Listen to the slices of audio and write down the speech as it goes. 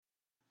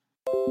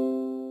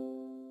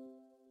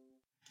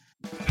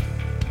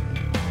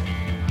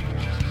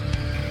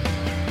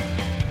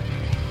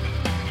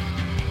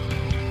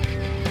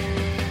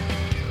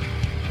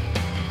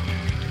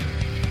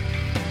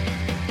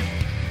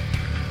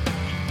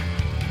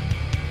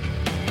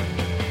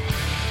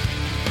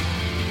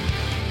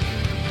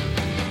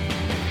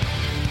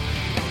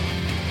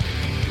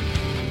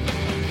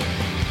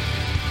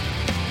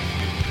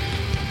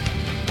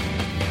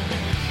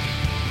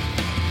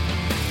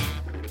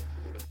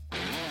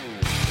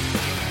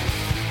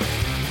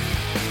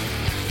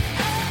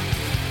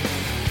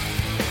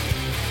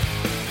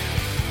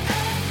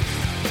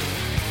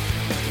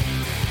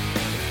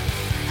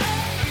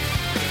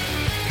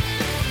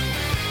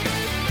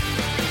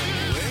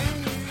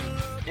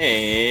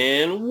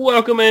And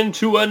welcome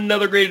into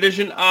another great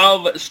edition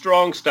of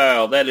Strong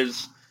Style. That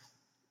is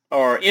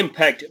our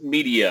Impact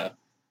Media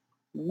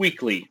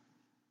weekly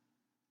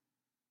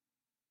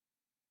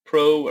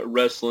pro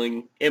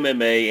wrestling,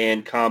 MMA,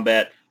 and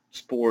combat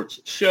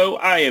sports show.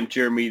 I am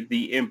Jeremy,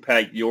 the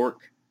Impact York.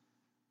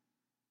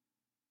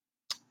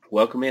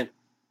 Welcome in.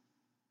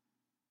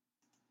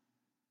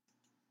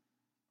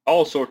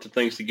 All sorts of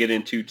things to get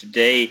into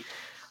today.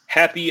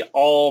 Happy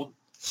All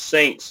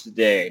Saints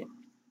Day.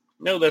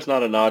 No, that's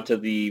not a nod to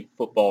the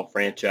football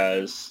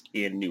franchise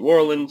in New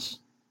Orleans.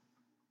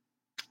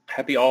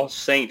 Happy All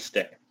Saints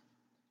Day.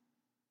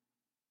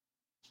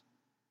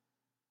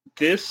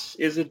 This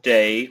is a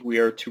day we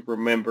are to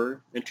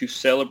remember and to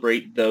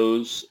celebrate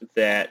those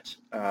that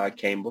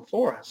came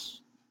before us.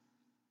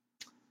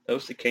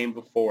 Those that came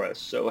before us.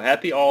 So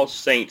happy All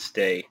Saints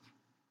Day.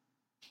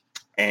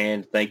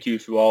 And thank you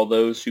to all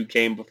those who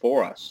came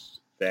before us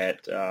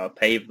that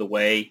paved the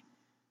way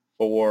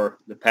for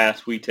the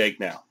path we take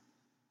now.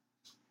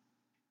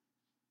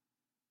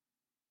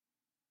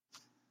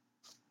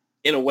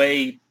 In a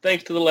way,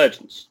 thanks to the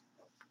legends.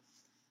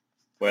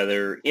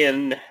 Whether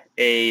in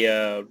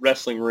a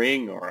wrestling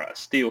ring or a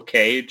steel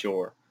cage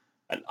or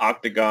an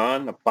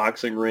octagon, a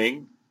boxing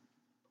ring,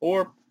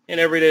 or in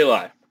everyday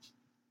life.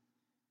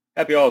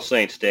 Happy All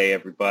Saints Day,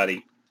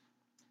 everybody.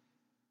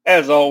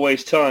 As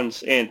always,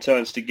 tons and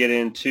tons to get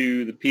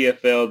into. The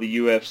PFL, the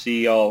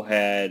UFC all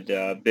had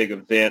big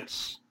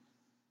events.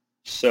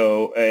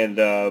 And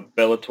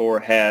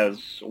Bellator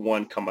has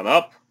one coming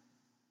up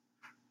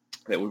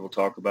that we will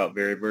talk about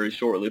very, very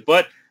shortly.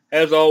 But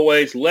as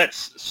always,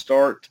 let's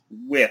start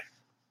with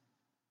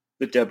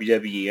the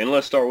WWE. And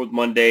let's start with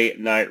Monday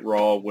Night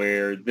Raw,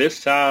 where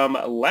this time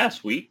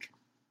last week,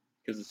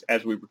 because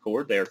as we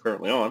record, they are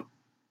currently on.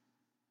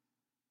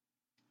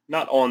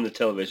 Not on the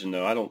television,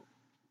 though.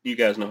 You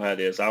guys know how it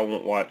is. I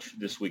won't watch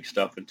this week's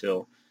stuff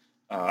until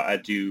I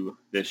do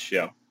this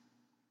show.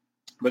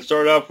 But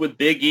start off with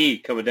Big E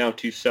coming down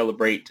to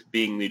celebrate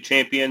being the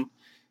champion.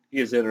 He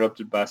is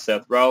interrupted by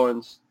Seth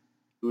Rollins,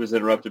 who is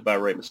interrupted by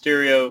Rey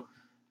Mysterio,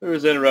 who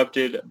is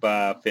interrupted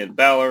by Finn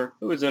Balor,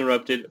 who is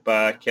interrupted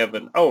by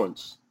Kevin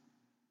Owens.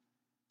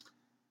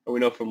 And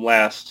we know from the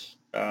last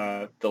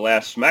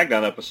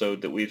Smackdown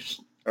episode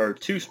or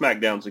 2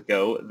 Smackdowns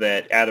ago,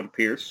 that Adam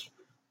Pearce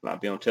will not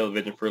be on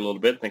television for a little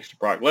bit, thanks to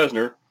Brock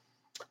Lesnar.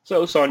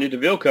 So Sonya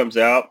Deville comes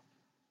out,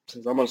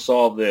 says, I'm going to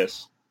solve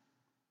this.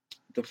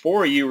 The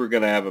 4 of you are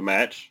going to have a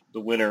match.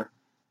 The winner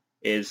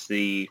is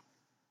the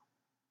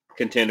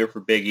contender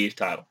for Big E's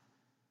title.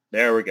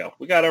 There we go.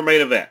 We got our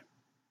main event.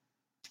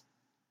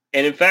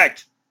 And in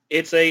fact,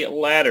 it's a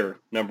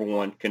ladder number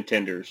 1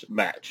 contenders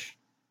match.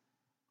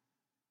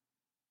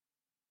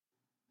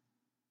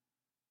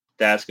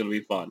 That's going to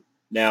be fun.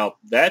 Now,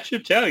 that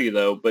should tell you,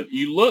 though, but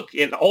you look,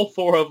 and all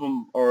 4 of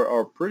them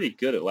are pretty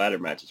good at ladder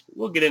matches.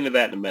 We'll get into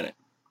that in a minute.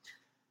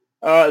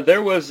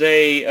 There was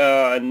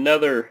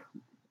another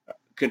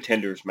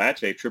contenders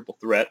match, a triple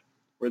threat,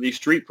 where the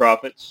Street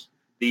Profits,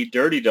 the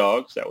Dirty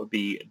Dogs, that would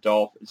be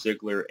Dolph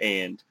Ziggler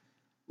and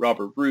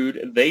Robert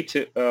Roode, they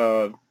took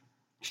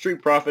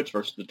Street Profits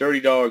versus the Dirty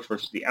Dogs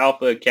versus the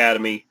Alpha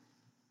Academy.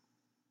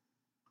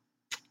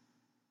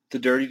 The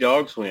Dirty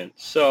Dogs win.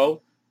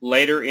 So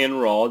later in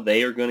Raw,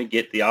 they are going to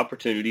get the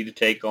opportunity to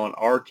take on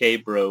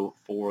RK Bro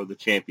for the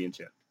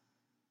championships.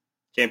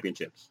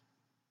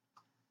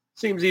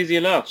 Seems easy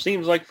enough.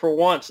 Seems like for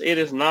once it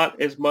is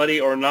not as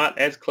muddy or not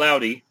as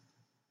cloudy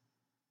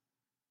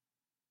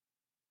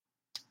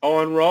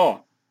on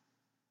Raw.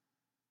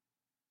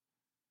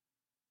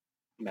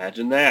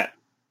 Imagine that.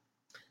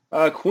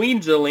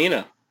 Queen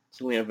Zelina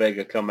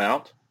Vega come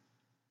out.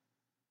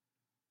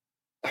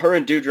 Her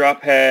and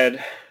Doudrop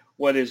had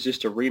what is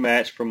just a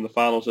rematch from the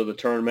finals of the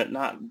tournament.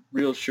 Not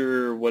real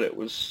sure what it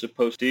was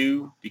supposed to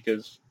do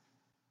because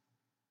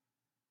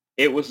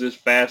it was as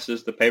fast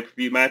as the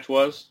pay-per-view match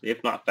was,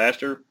 if not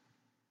faster.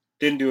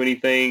 Didn't do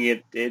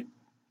anything. It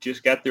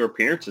just got their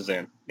appearances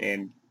in,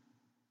 and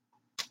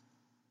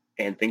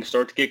things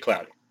start to get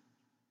cloudy.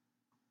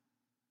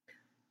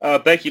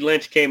 Becky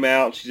Lynch came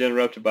out. She's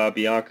interrupted by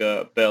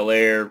Bianca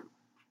Belair.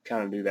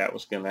 Kind of knew that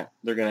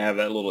they're gonna have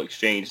that little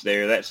exchange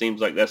there. That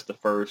seems like that's the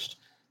first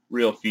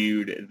real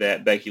feud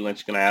that Becky Lynch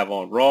is gonna have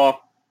on Raw.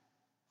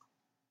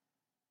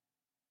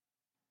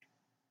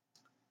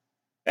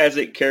 As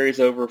it carries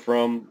over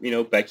from,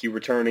 Becky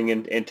returning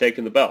and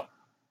taking the belt.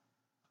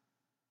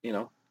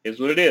 Is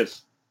what it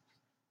is.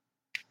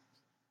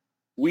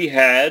 We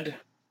had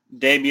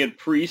Damian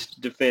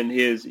Priest defend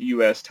his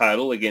U.S.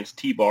 title against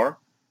T-Bar.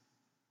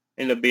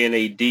 Ended up being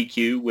a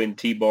DQ when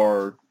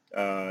T-Bar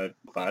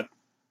fought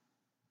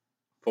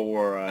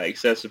for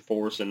excessive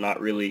force and not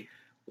really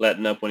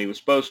letting up when he was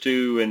supposed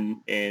to.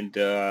 And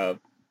I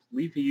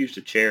believe he used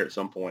a chair at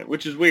some point,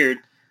 which is weird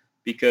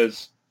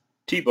because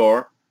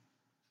T-Bar,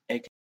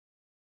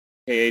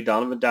 a.k.a.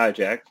 Donovan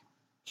Dijak,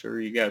 sure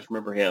you guys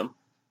remember him,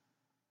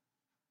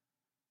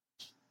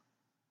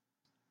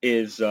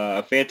 is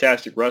a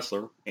fantastic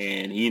wrestler,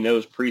 and he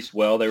knows Priest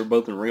well. They were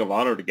both in Ring of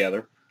Honor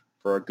together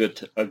for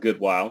a good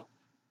while.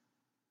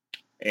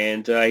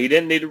 And he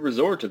didn't need to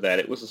resort to that.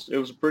 It was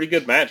a pretty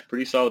good match,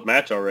 pretty solid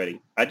match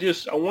already. I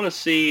want to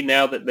see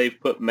now that they've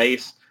put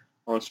Mace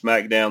on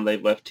SmackDown,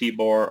 they've left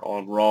T-Bar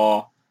on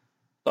Raw.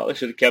 Thought they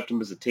should have kept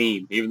them as a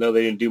team, even though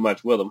they didn't do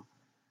much with them.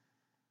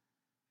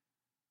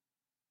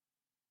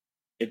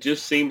 It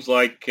just seems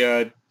like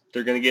they're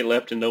going to get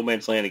left in no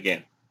man's land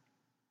again.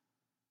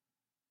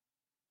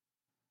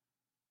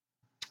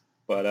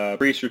 But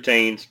Priest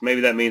retains.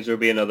 Maybe that means there'll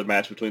be another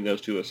match between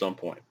those two at some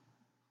point.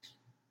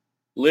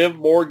 Liv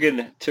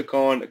Morgan took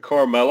on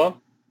Carmella.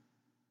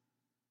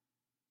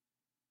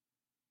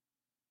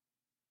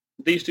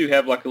 These two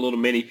have like a little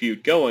mini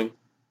feud going,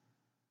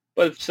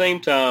 but at the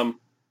same time,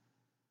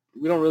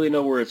 we don't really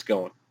know where it's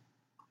going.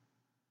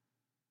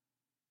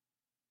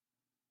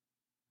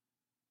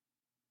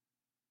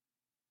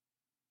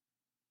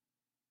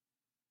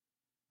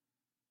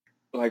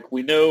 Like,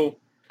 we know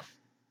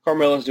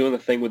Carmella's doing the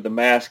thing with the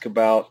mask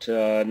about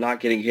not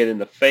getting hit in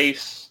the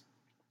face.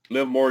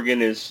 Liv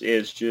Morgan is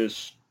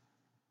just,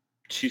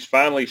 she's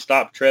finally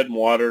stopped treading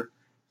water.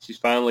 She's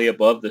finally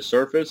above the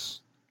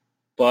surface.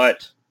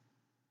 But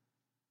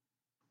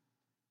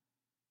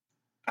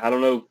I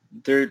don't know.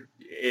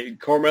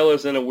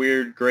 Carmella's in a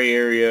weird gray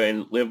area,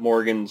 and Liv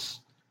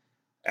Morgan's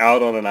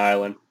out on an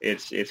island.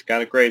 It's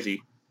kind of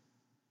crazy.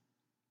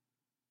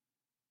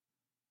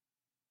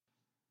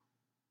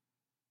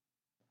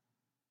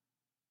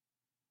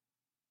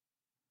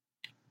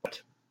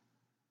 But,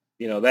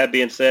 that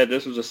being said,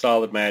 this was a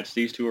solid match.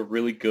 These two are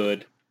really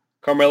good.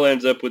 Carmella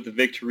ends up with the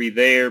victory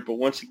there, but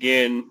once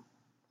again,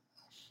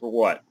 for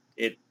what?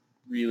 It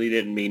really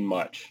didn't mean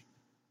much.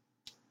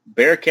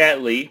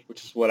 Bearcat Lee,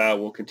 which is what I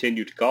will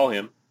continue to call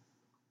him,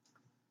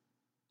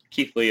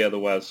 Keith Lee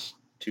otherwise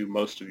to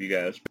most of you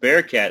guys,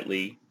 Bearcat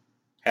Lee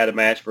had a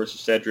match versus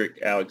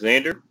Cedric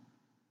Alexander.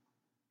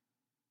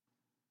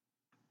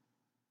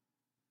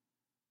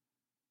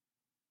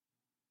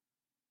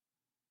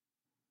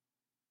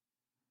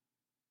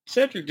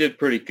 Cedric did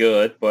pretty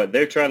good, but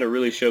they're trying to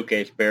really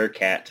showcase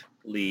Bearcat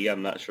Lee.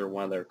 I'm not sure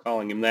why they're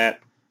calling him that.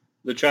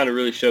 They're trying to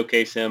really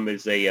showcase him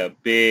as a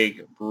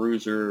big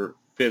bruiser,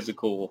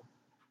 physical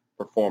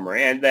performer,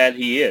 and that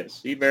he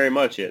is. He very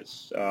much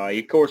is. He,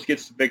 of course,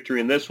 gets the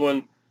victory in this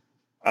one.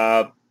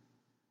 At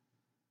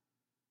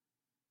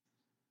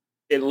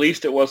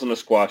least it wasn't a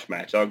squash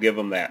match. I'll give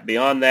him that.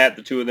 Beyond that,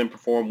 the two of them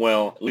performed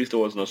well. At least it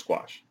wasn't a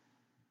squash.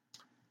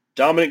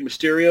 Dominic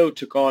Mysterio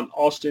took on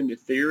Austin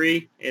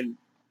Theory, and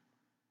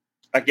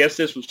I guess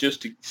this was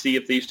just to see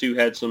if these two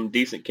had some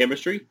decent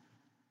chemistry.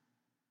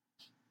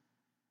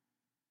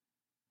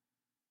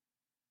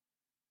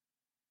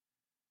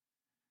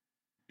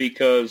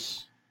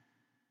 Because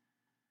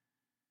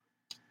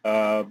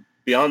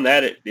beyond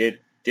that,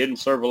 it didn't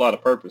serve a lot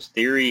of purpose.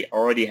 Theory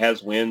already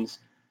has wins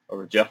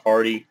over Jeff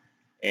Hardy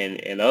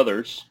and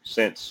others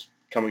since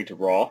coming to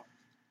Raw.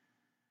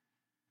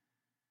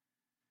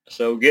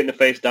 So getting to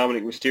face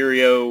Dominic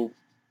Mysterio,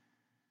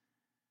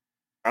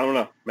 I don't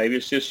know. Maybe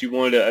it's just you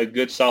wanted a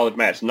good, solid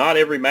match. Not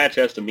every match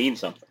has to mean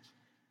something.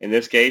 In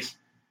this case,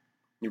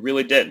 it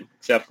really didn't,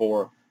 except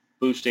for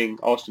boosting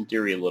Austin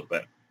Theory a little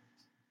bit.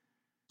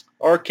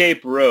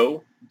 RK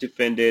Bro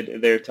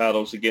defended their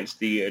titles against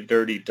the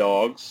Dirty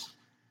Dogs.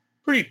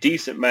 Pretty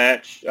decent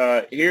match.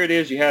 Here it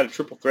is. You had a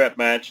triple threat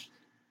match.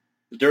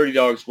 The Dirty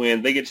Dogs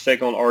win. They get to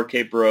take on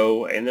RK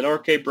Bro, and then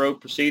RK Bro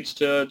proceeds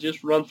to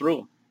just run through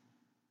them.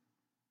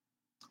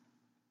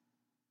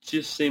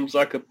 Just seems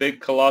like a big,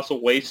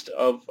 colossal waste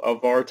of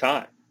our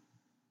time.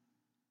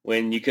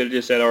 When you could have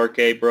just had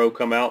RK Bro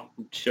come out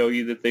and show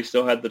you that they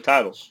still had the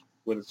titles.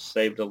 Would have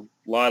saved a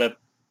lot of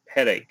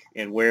headache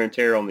and wear and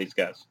tear on these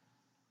guys.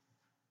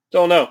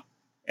 Don't know.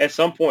 At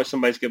some point,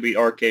 somebody's going to beat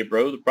RK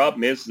Bro. The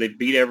problem is they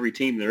beat every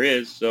team there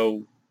is,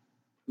 so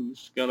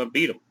who's going to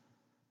beat them?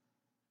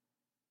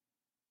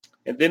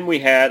 And then we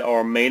had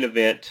our main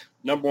event,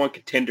 number one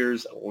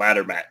contenders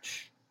ladder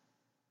match.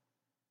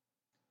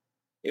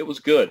 It was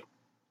good.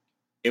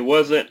 It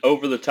wasn't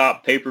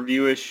over-the-top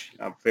pay-per-view-ish.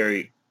 I'm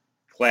very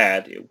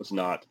glad it was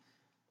not.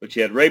 But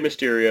you had Rey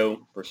Mysterio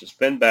versus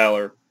Finn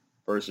Balor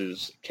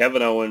versus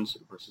Kevin Owens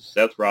versus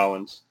Seth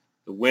Rollins.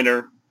 The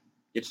winner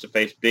gets to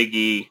face Big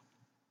E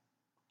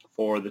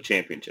for the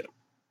championship.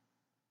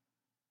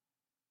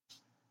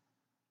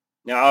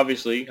 Now,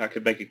 obviously, I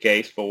could make a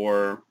case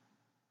for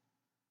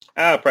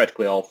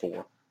practically all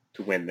four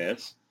to win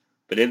this.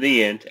 But in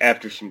the end,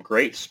 after some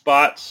great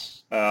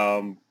spots,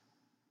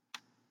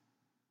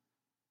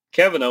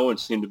 Kevin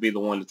Owens seemed to be the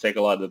one to take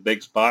a lot of the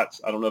big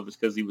spots. I don't know if it's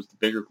because he was the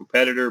bigger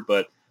competitor,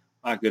 but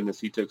my goodness,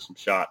 he took some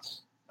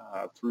shots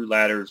through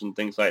ladders and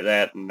things like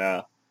that.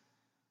 And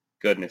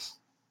goodness.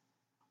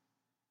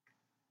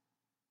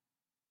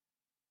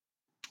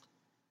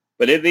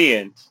 But in the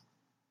end,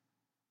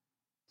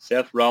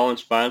 Seth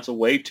Rollins finds a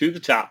way to the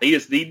top. He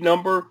is the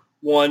number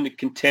one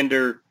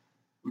contender.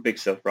 I'm a big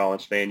Seth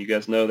Rollins fan. You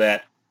guys know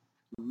that.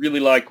 Really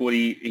like what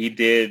he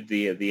did,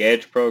 the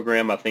Edge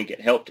program. I think it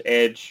helped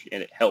Edge,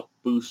 and it helped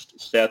boost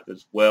Seth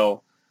as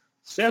well.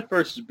 Seth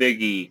versus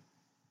Big E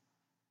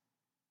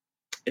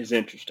is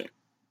interesting.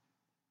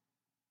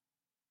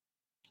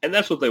 And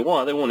that's what they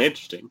want. They want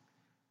interesting.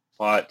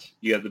 But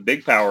you have the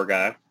big power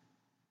guy,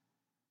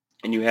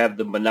 and you have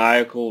the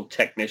maniacal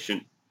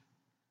technician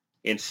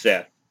in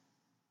Seth.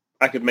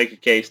 I could make a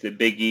case that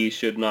Big E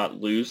should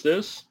not lose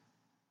this,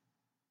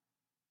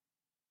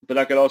 but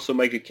I could also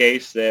make a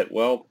case that,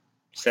 well,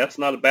 Seth's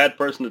not a bad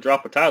person to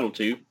drop a title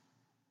to.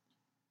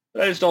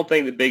 But I just don't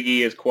think that Big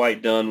E is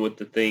quite done with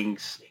the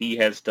things he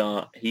has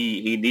done.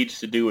 He needs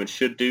to do and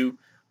should do,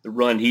 the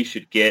run he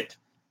should get.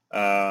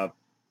 The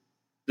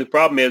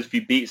problem is if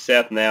you beat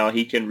Seth now,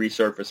 he can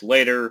resurface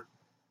later,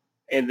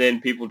 and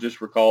then people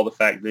just recall the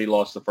fact that he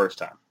lost the first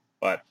time.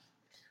 But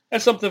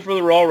that's something for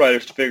the Raw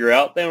writers to figure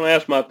out. They don't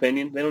ask my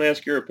opinion. They don't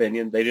ask your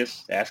opinion. They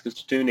just ask us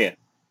to tune in.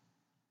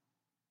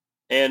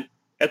 And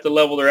at the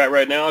level they're at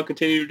right now, I'll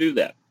continue to do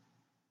that.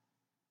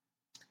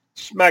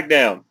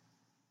 Smackdown.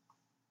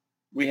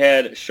 We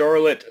had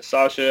Charlotte,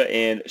 Sasha,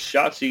 and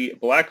Shotzi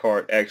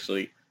Blackheart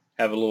actually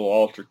have a little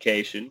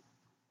altercation.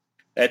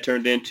 That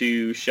turned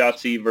into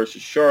Shotzi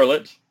versus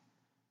Charlotte,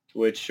 to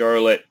which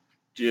Charlotte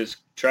just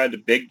tried to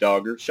big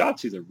dog her.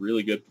 Shotzi's a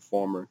really good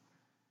performer.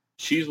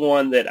 She's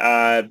one that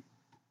I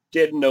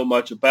didn't know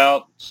much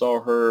about.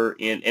 Saw her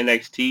in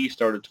NXT,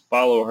 started to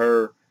follow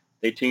her.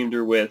 They teamed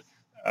her with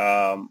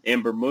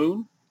Ember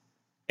Moon,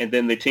 and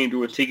then they teamed her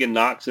with Tegan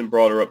Nox and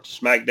brought her up to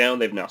SmackDown.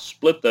 They've now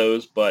split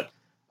those, but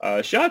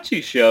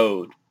Shotzi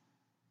showed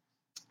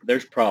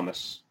there's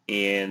promise.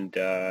 And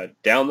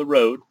down the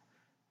road,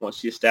 once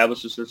she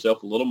establishes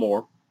herself a little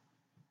more,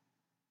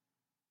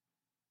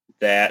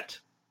 that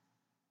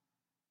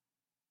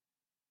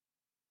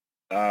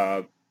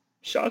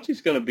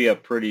Shotzi's going to be a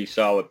pretty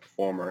solid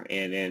performer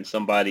and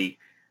somebody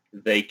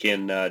they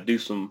can do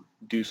some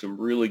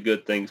really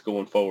good things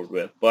going forward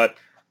with. But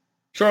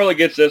Charlotte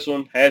gets this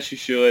one, as she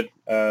should.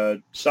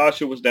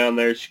 Sasha was down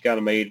there. She kind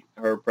of made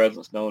her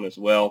presence known as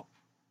well.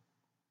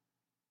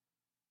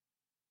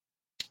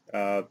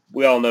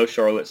 We all know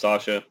Charlotte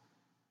Sasha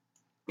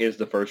is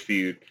the first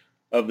feud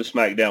of the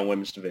SmackDown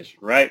Women's Division,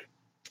 right?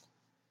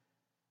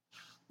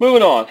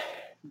 Moving on.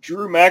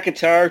 Drew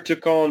McIntyre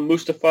took on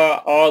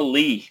Mustafa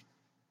Ali.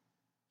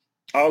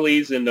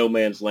 Ali's in no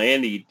man's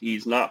land.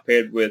 He's not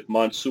paired with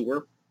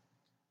Mansoor.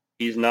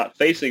 He's not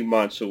facing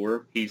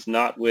Mansoor. He's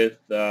not with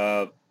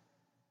the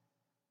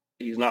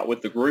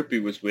group he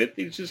was with.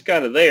 He's just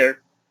kind of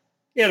there.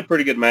 He had a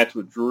pretty good match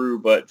with Drew,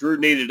 but Drew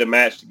needed a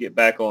match to get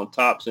back on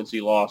top since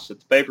he lost at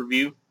the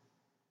pay-per-view.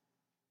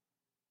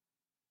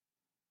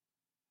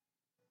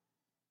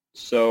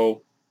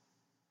 So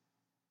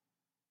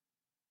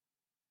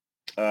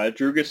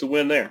Drew gets the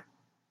win there.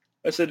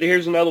 I said,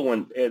 here's another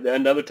one,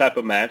 another type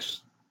of match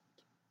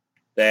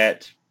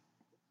that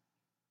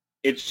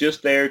it's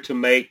just there to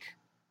make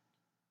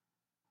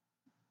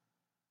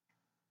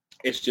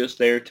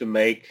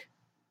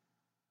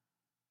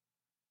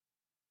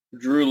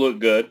Drew look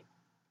good.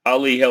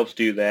 Ali helps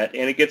do that,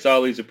 and it gets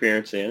Ali's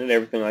appearance in and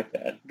everything like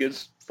that.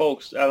 Because,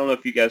 folks, I don't know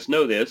if you guys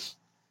know this,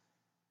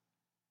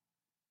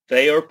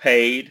 they are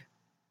paid,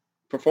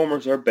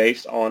 performers are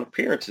based on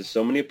appearances,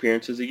 so many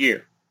appearances a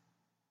year.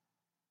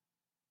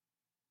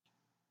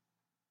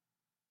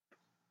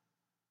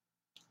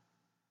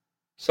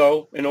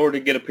 So, in order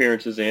to get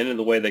appearances in and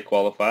the way they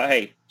qualify,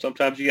 hey,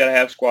 sometimes you got to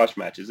have squash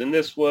matches. And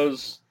this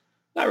was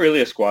not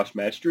really a squash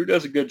match. Drew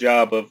does a good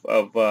job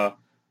of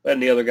letting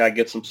the other guy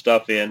get some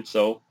stuff in,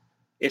 so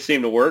it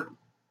seemed to work.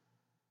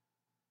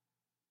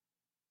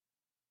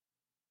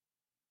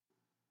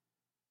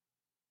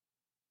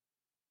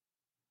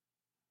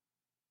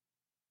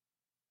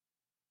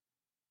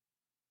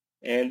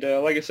 And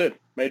like I said,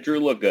 made Drew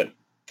look good.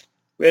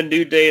 We had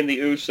New Day and the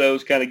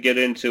Usos kind of get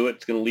into it.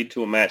 It's going to lead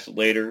to a match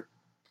later.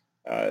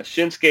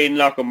 Shinsuke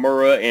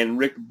Nakamura and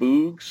Rick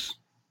Boogs.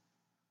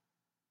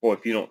 Boy,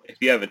 if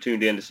you haven't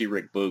tuned in to see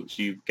Rick Boogs,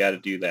 you've got to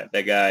do that.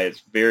 That guy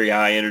is very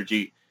high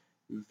energy,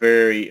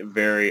 very,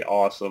 very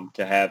awesome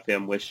to have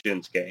him with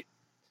Shinsuke.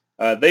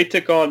 They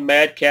took on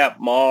Madcap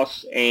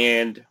Moss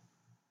and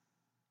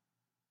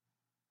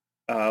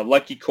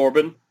Lucky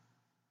Corbin.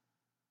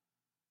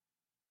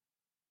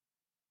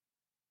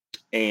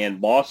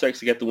 And Moss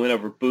actually got the win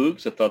over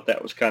Boogs. I thought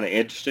that was kind of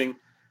interesting.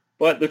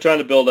 But they're trying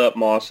to build up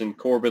Moss and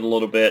Corbin a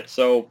little bit.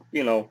 So,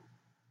 you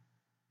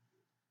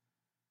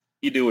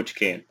do what you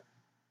can.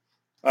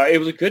 It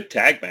was a good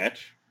tag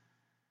match.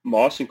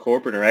 Moss and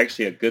Corbin are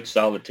actually a good,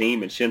 solid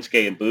team. And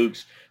Shinsuke and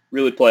Boogs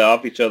really play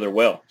off each other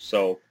well.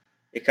 So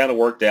it kind of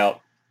worked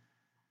out.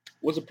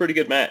 It was a pretty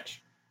good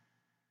match.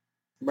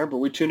 Remember,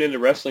 we tuned into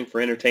wrestling for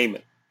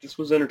entertainment. This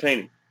was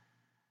entertaining.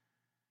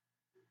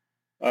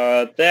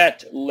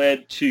 That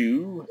led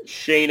to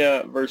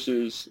Shayna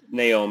versus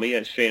Naomi,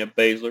 and Shayna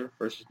Baszler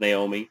versus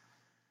Naomi.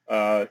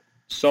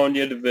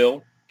 Sonya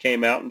Deville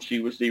came out, and she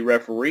was the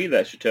referee.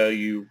 That should tell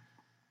you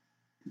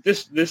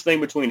this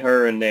thing between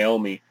her and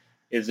Naomi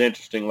is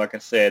interesting, like I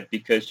said,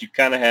 because you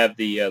kind of have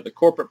the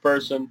corporate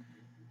person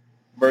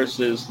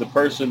versus the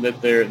person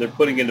that they're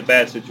putting into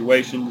bad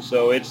situations.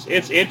 So it's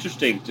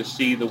interesting to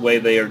see the way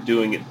they are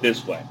doing it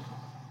this way.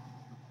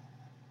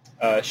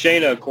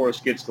 Shayna, of course,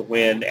 gets the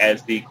win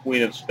as the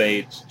Queen of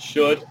Spades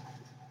should.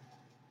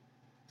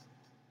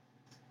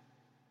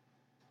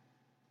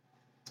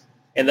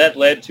 And that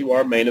led to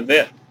our main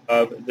event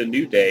of the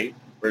New Day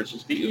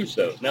versus the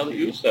Usos. Now,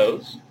 the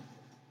Usos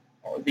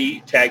are the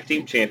tag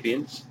team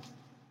champions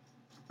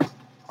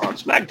on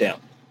Smackdown.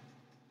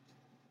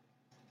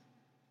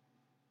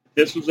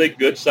 This was a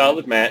good,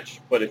 solid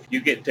match, but if you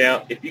get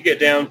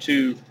down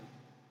to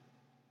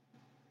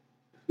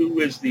who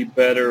is the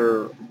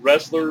better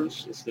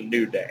wrestlers, it's the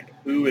New Day.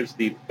 Who is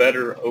the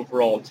better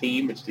overall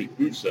team, it's the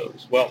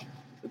Usos. Well,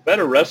 the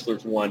better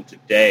wrestlers won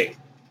today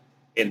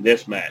in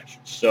this match.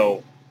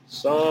 So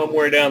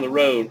somewhere down the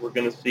road, we're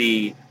going to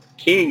see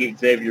King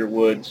Xavier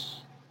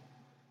Woods,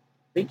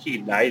 I think he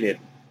knighted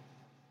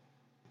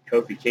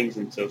Kofi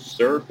Kingston. So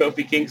Sir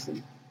Kofi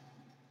Kingston,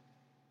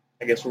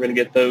 I guess we're going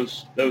to get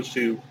those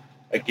two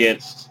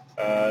against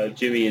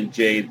Jimmy and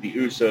Jay, the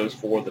Usos,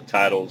 for the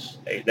titles.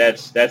 Hey,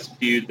 that's a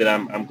feud that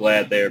I'm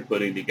glad they're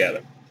putting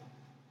together.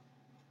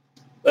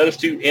 Let us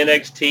do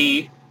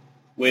NXT,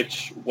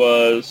 which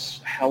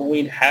was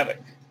Halloween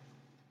Havoc.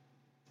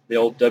 The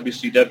old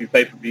WCW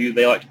pay-per-view.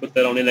 They like to put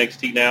that on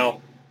NXT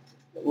now.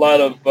 A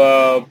lot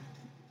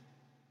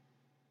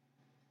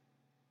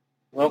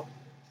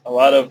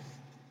of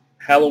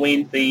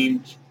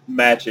Halloween-themed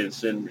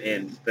matches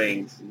and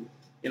things,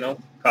 and,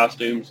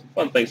 costumes,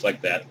 fun things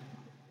like that.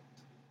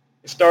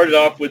 It started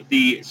off with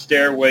the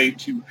Stairway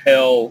to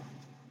Hell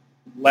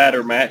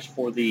ladder match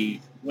for the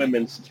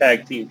Women's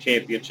Tag Team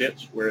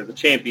Championships, where the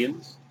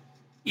champions,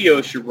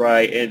 Io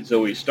Shirai and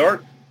Zoe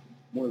Stark,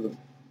 one of the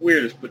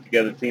weirdest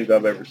put-together teams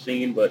I've ever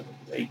seen, but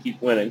they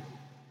keep winning.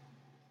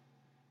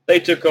 They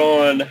took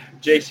on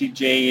JC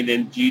Jane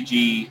and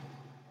Gigi.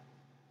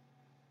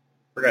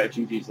 Forgot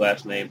Gigi's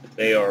last name, but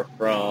they are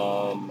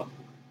from...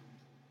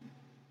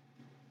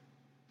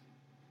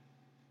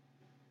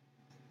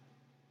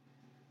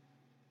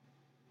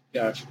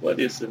 Gosh, what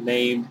is the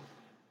name?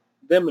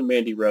 Them and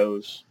Mandy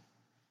Rose.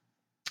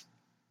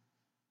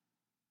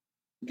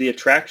 The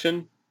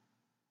Attraction?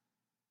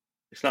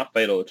 It's not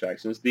Fatal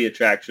Attraction. It's The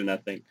Attraction, I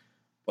think.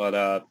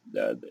 But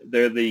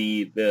they're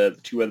the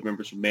two other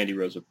members of Mandy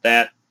Rose of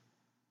that.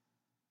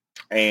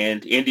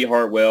 And Indy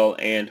Hartwell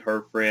and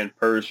her friend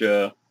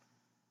Persia,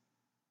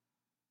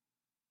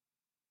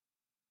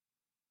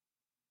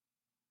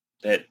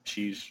 that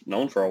she's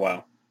known for a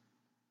while.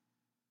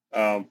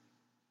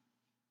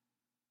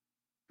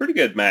 Pretty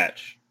good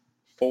match.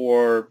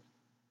 For,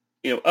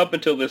 up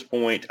until this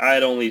point, I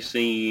had only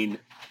seen...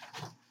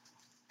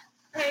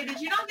 Hey,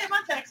 did you not get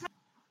my text?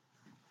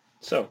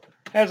 So,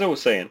 as I was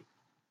saying,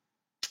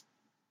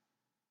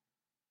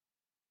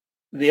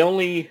 the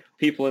only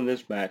people in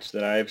this match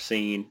that I have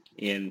seen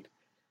in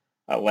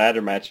a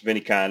ladder match of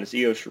any kind is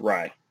Io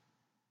Shirai,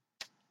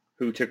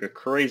 who took a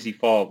crazy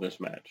fall in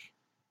this match.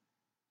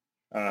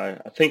 I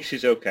think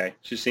she's okay.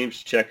 She seems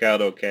to check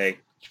out okay.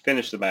 She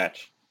finished the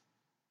match.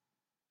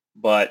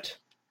 But,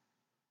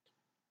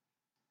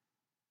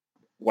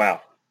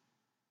 wow.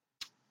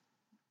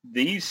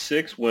 These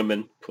 6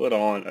 women put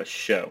on a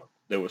show.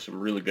 There were some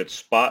really good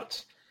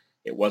spots.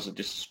 It wasn't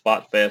just a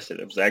spot fest.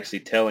 It was actually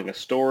telling a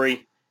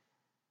story.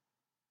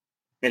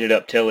 Ended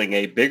up telling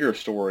a bigger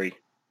story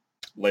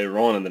later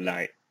on in the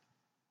night.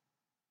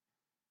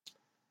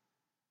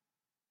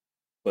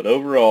 But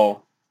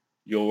overall,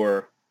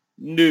 your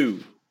new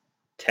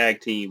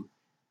tag team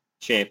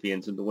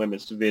champions in the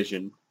women's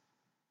division,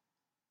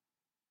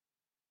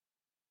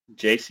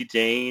 JC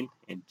Jane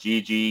and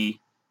Gigi.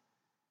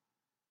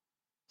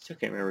 Still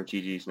can't remember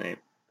Gigi's name.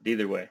 But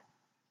either way,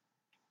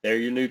 they're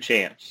your new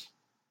champs.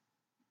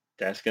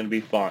 That's going to be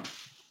fun.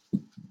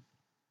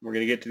 We're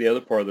going to get to the other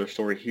part of their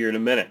story here in a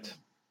minute.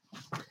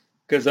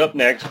 Because up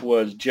next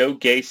was Joe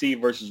Gacy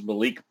versus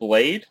Malik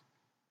Blade.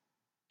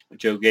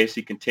 Joe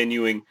Gacy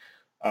continuing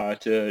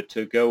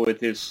to go with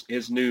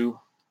his new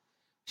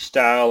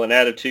style and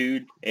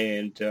attitude.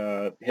 And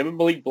him and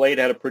Malik Blade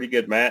had a pretty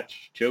good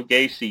match. Joe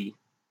Gacy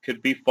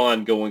could be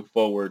fun going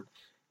forward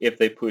if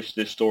they push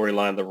this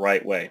storyline the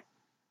right way.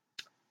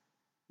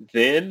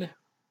 Then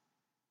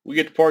we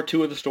get to part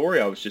 2 of the story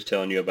I was just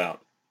telling you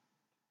about,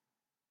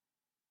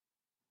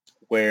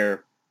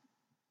 where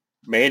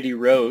Mandy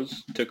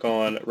Rose took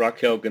on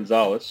Raquel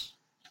Gonzalez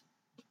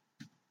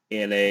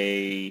in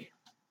a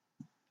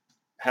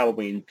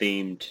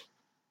Halloween-themed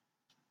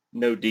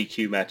no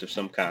DQ match of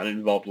some kind. It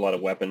involved a lot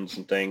of weapons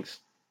and things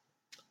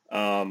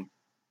for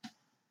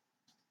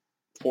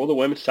the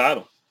women's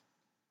title.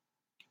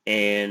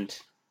 And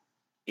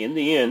in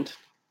the end,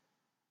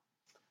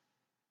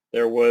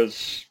 there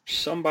was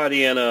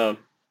somebody in a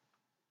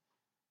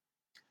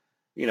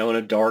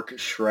dark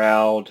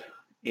shroud,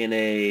 in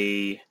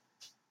a,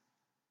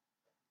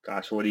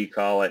 gosh, what do you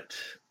call it?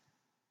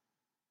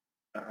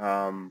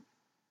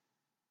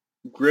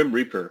 Grim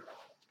Reaper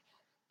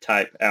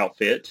type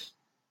outfit,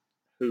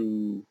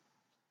 who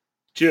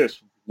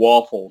just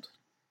waffled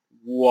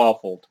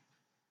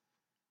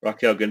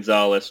Raquel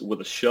Gonzalez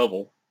with a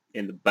shovel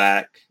in the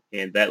back,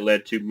 and that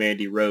led to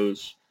Mandy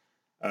Rose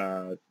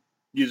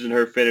using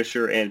her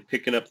finisher and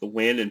picking up the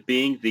win and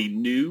being the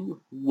new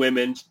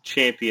women's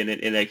champion in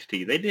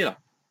NXT. They did a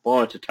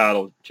bunch of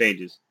title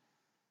changes.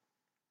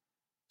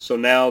 So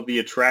now the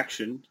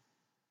Attraction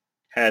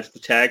has the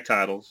tag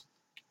titles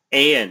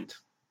and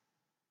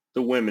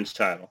the women's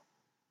title.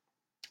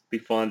 Be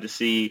fun to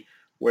see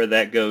where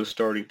that goes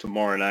starting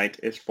tomorrow night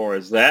as far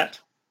as that.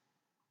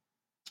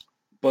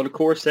 But of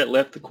course, that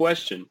left the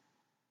question: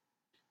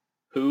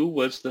 who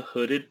was the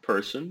hooded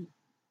person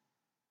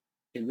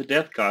in the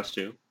death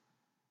costume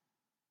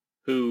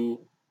who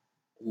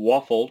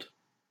waffled?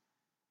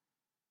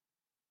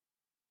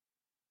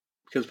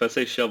 Because if I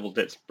say shoveled,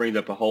 that brings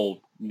up a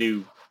whole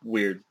new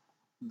weird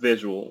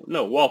visual.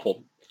 No,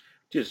 waffled.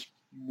 Just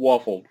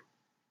waffled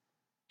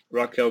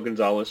Raquel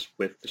Gonzalez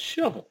with the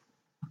shovel.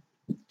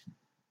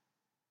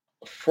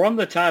 From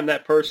the time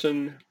that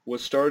person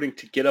was starting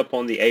to get up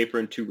on the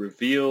apron to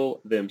reveal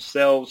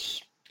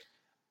themselves,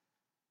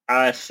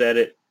 I said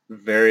it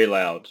very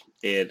loud.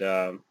 It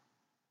got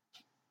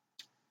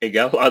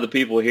a lot of the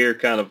people here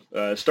kind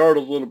of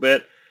startled a little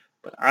bit,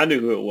 but I knew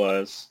who it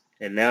was,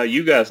 and now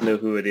you guys know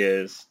who it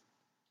is.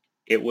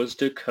 It was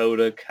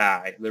Dakota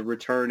Kai, the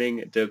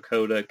returning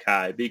Dakota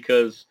Kai,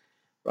 because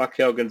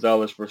Raquel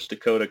Gonzalez versus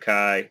Dakota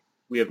Kai,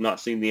 we have not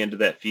seen the end of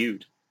that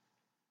feud.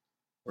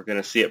 We're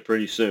going to see it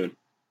pretty soon.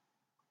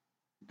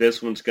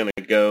 This one's going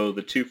to go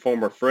the two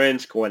former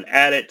friends going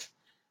at it.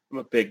 I'm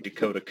a big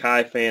Dakota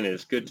Kai fan, and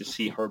it's good to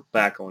see her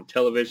back on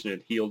television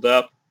and healed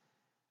up.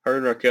 Her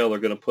and Raquel are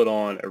going to put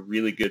on a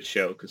really good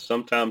show, because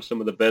sometimes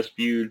some of the best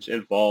feuds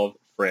involve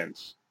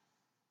friends.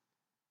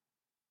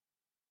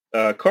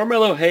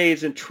 Carmelo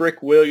Hayes and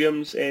Trick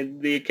Williams and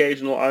the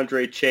occasional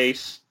Andre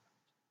Chase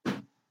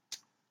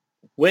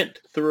went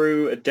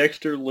through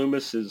Dexter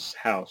Loomis's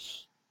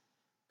house.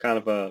 Kind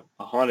of a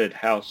haunted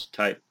house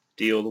type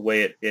deal, the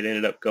way it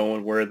ended up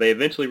going, where they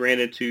eventually ran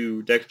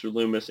into Dexter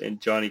Loomis and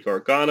Johnny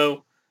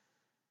Gargano,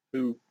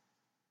 who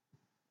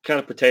kind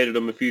of potatoed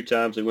them a few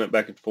times. They went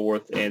back and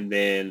forth, and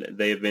then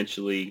they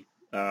eventually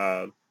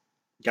got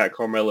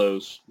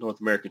Carmelo's North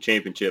American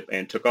Championship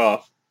and took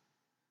off.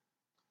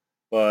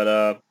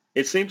 But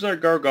it seems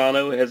like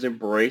Gargano has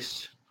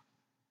embraced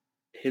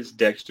his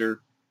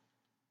Dexter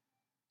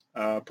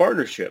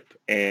partnership,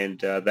 and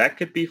that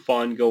could be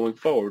fun going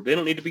forward. They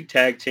don't need to be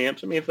tag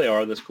champs. I mean, if they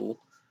are, that's cool.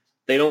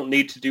 They don't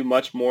need to do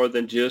much more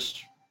than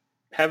just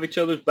have each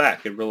other's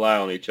back and rely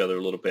on each other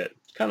a little bit.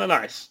 It's kind of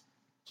nice.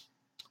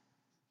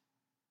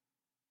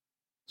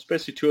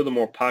 Especially two of the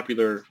more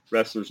popular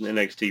wrestlers in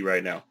NXT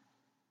right now.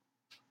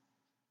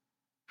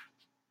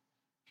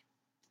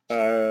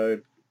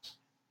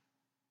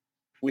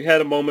 We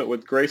had a moment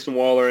with Grayson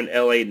Waller and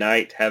LA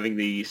Knight having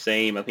the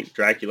same, I think,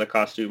 Dracula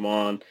costume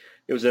on.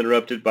 It was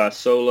interrupted by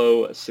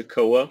Solo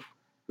Sikoa,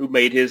 who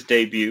made his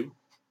debut.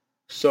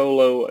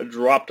 Solo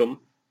dropped him.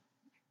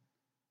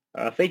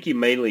 I think he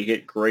mainly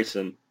hit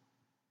Grayson,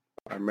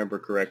 if I remember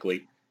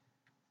correctly,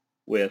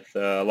 with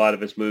a lot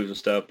of his moves and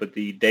stuff. But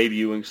the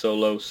debuting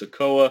Solo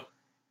Sikoa,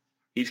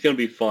 he's going to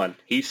be fun.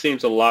 He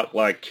seems a lot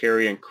like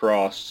Karrion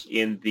Kross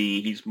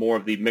he's more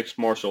of the mixed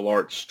martial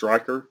arts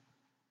striker,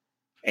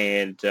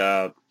 and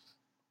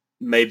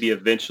maybe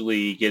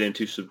eventually get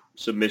into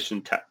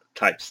submission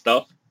type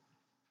stuff.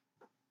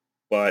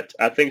 But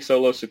I think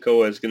Solo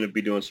Sikoa is going to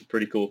be doing some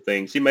pretty cool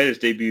things. He made his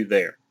debut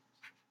there.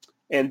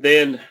 And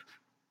then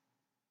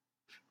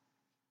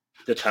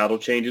the title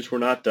changes were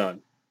not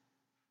done.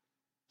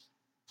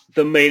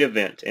 The main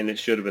event, and it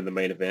should have been the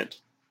main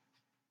event,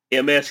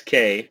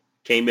 MSK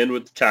came in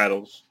with the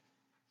titles,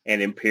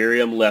 and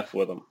Imperium left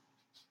with them.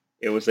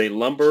 It was a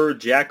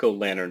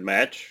lumberjack-o'-lantern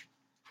match.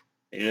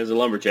 It is a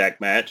lumberjack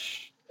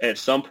match. At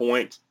some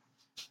point,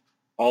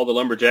 all the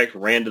lumberjacks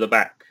ran to the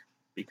back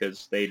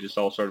because they just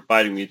all started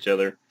fighting with each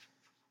other,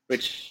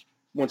 which,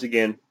 once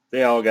again,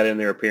 they all got in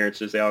their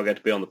appearances. They all got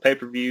to be on the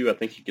pay-per-view. I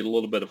think you get a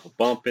little bit of a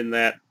bump in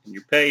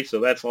your pay, so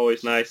that's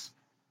always nice.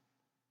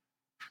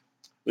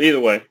 But either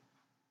way,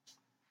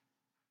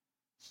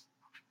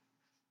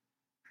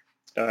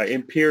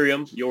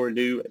 Imperium, your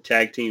new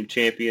tag team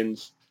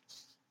champions.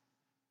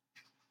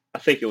 I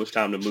think it was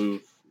time to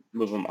move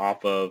them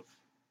off of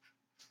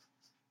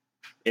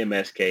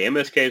MSK.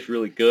 MSK is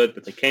really good,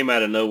 but they came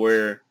out of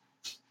nowhere.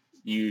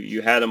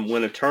 You had them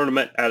win a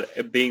tournament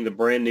being the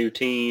brand new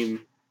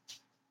team.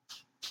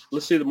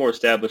 Let's see the more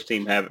established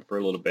team have it for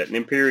a little bit. And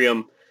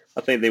Imperium,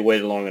 I think they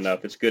waited long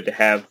enough. It's good to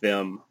have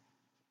them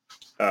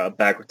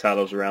back with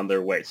titles around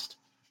their waist.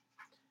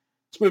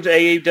 Let's move to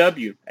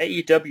AEW.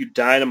 AEW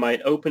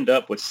Dynamite opened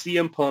up with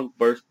CM Punk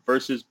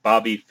versus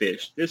Bobby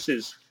Fish. This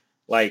is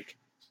like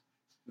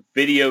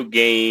video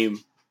game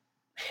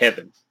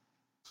heaven,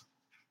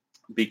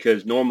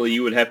 because normally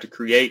you would have to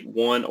create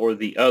one or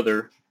the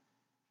other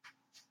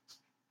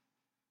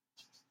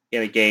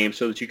in a game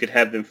so that you could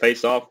have them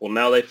face off. Well,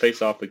 now they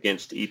face off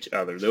against each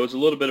other. There was a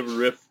little bit of a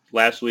rift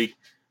last week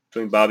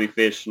between Bobby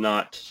Fish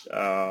not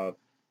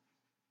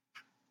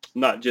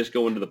just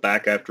going to the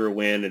back after a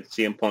win and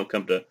CM Punk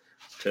come to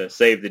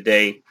save the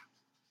day.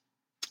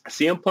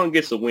 CM Punk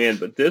gets the win,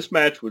 but this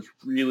match was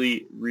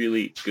really,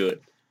 really good.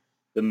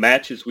 The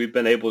matches we've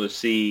been able to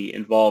see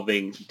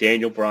involving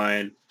Daniel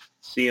Bryan,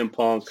 CM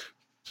Punk,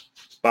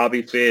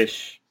 Bobby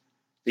Fish,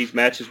 these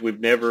matches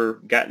we've never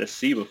gotten to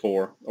see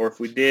before. Or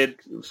if we did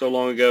so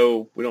long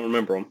ago, we don't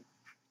remember them.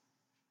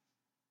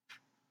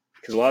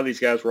 because a lot of these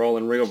guys were all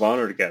in Ring of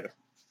Honor together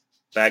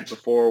back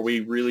before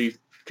we really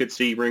could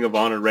see Ring of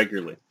Honor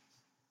regularly.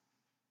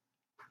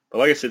 But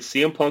like I said,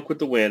 CM Punk with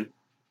the win.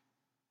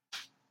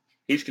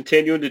 He's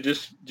continuing to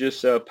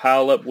just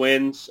pile up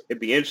wins. It'd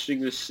be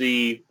interesting to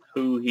see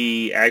who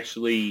he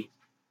actually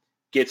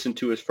gets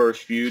into his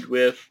first feud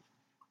with.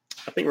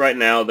 I think right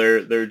now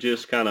they're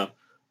just kind of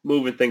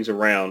moving things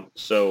around.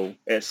 So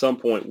at some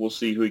point we'll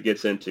see who he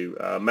gets into.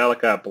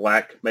 Malachi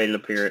Black made an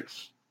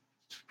appearance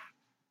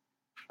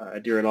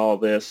during all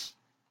of this.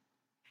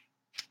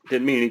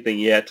 Didn't mean anything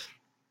yet.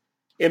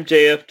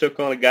 MJF took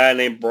on a guy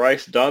named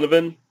Bryce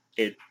Donovan.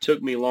 It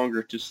took me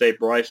longer to say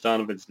Bryce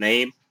Donovan's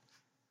name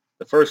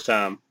the first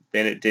time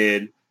than it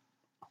did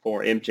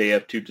for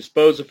MJF to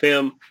dispose of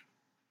him.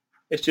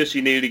 It's just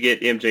you needed to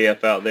get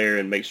MJF out there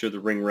and make sure the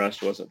ring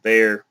rust wasn't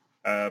there.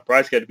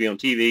 Bryce got to be on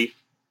TV.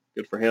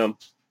 Good for him.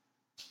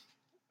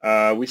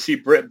 We see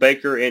Britt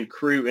Baker and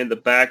crew in the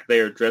back.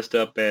 They are dressed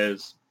up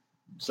as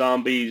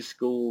zombies,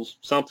 ghouls,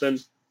 something.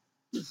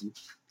 This is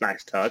a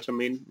nice touch. I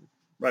mean,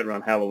 right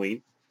around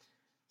Halloween.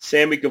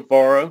 Sammy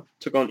Guevara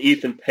took on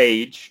Ethan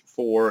Page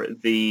for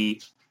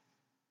the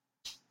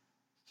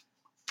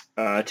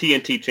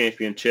TNT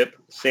Championship.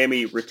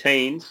 Sammy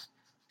retains.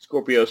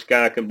 Scorpio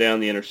Sky come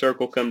down. The Inner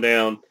Circle come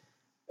down.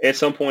 At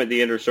some point,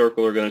 the Inner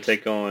Circle are going to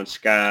take on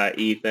Sky,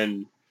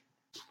 Ethan,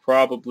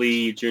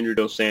 probably Junior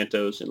Dos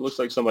Santos. It looks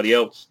like somebody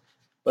else,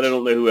 but I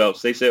don't know who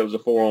else. They said it was a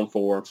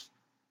 4-on-4.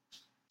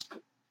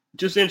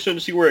 Just interesting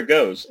to see where it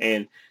goes.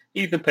 And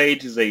Ethan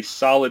Page is a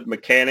solid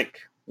mechanic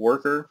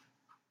worker.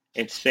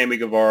 And Sammy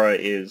Guevara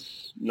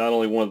is not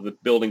only one of the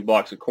building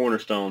blocks of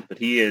Cornerstone, but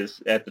he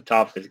is at the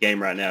top of his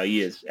game right now. He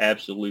is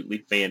absolutely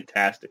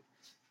fantastic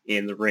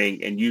in the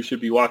ring, and you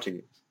should be watching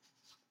it.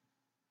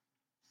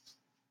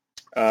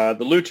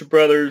 The Lucha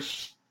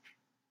Brothers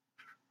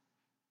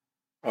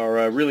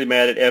are really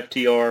mad at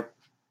FTR,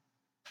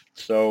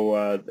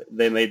 so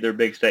they made their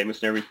big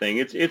statements and everything.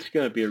 It's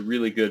going to be a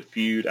really good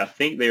feud. I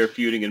think they are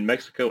feuding in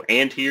Mexico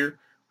and here,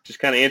 which is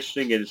kind of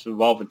interesting. It's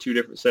involving two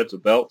different sets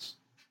of belts.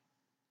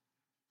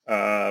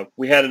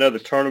 We had another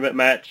tournament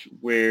match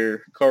where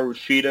Hikaru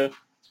Shida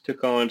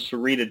took on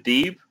Serena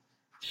Deeb.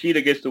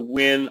 Shida gets the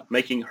win,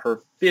 making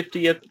her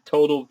 50th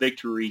total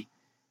victory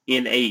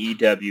in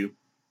AEW.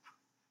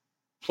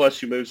 Plus,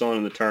 she moves on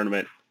in the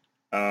tournament.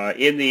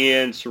 In the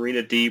end,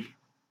 Serena Deeb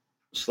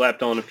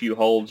slapped on a few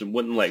holds and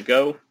wouldn't let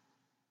go.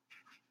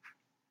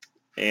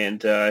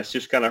 And it's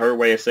just kind of her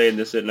way of saying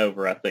this isn't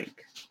over, I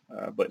think.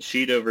 But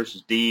Shida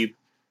versus Deeb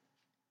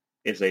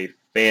is a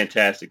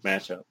fantastic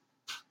matchup.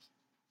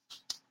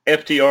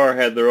 FTR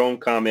had their own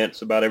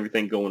comments about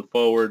everything going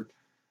forward.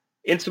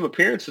 In some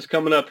appearances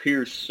coming up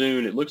here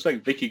soon, it looks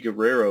like Vicky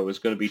Guerrero is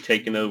going to be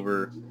taking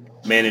over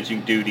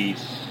managing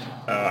duties,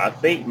 I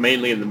think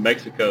mainly in the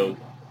Mexico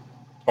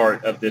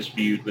part of this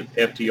feud with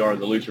FTR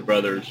and the Lucha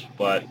Brothers.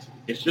 But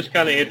it's just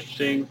kind of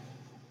interesting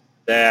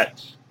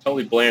that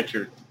Tully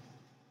Blanchard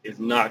is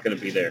not going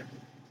to be there.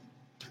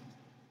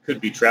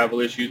 Could be travel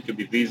issues, could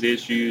be visa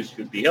issues,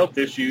 could be health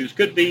issues,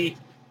 could be,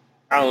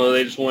 I don't know,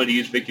 they just wanted to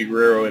use Vicky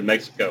Guerrero in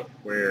Mexico,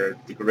 where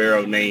the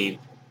Guerrero name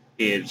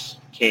is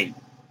king.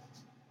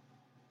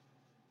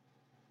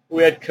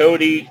 We had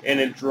Cody and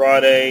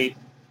Andrade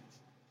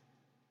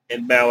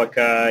and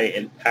Malachi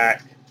and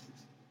Pac,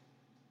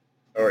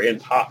 or in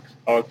Pac.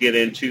 I'll get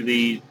into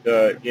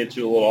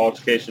into a little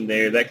altercation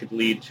there. That could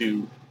lead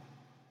to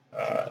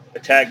a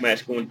tag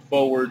match going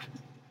forward.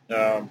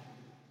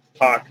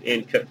 Pac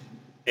and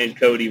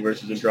Cody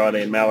versus Andrade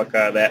and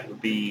Malachi. That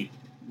would be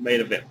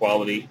main event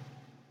quality.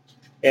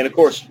 And, of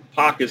course,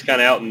 Pac is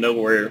kind of out in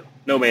nowhere,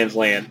 no man's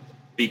land,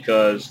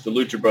 because the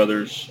Lucha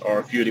Brothers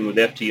are feuding with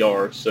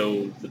FTR.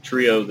 So the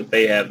trio that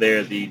they have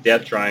there, the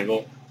Death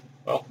Triangle,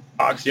 well,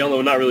 Pac's the only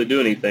one not really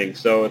doing anything.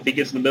 So if he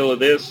gets in the middle of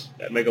this,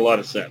 that make a lot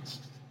of sense.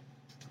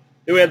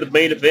 Then we had the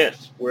main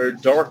event where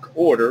Dark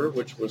Order,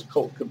 which was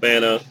Colt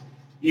Cabana,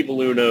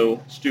 Evil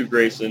Uno, Stu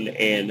Grayson,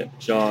 and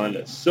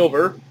John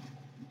Silver,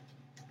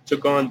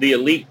 took on the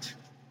Elite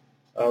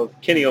of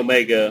Kenny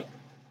Omega,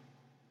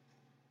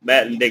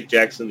 Matt and Nick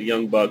Jackson, the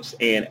Young Bucks,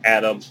 and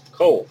Adam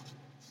Cole.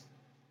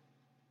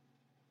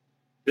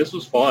 This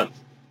was fun.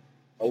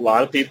 A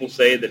lot of people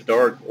say that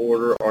Dark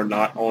Order are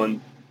not on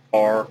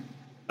par,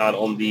 not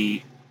on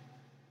the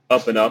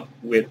up and up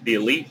with the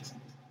Elite.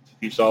 If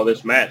you saw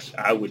this match,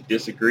 I would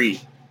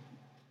disagree.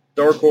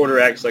 Dark Order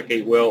acts like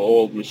a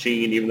well-oiled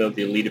machine, even though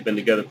the Elite have been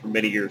together for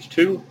many years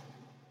too.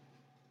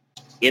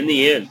 In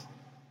the end,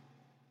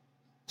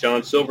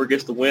 John Silver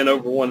gets the win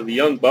over one of the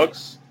Young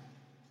Bucks.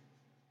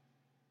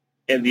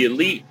 And the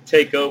Elite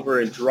take over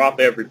and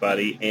drop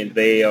everybody, and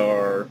they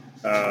are,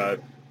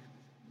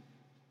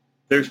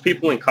 there's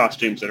people in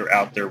costumes that are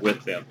out there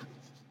with them.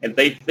 And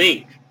they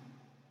think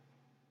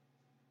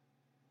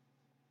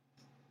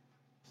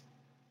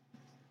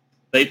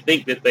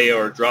that they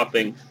are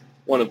dropping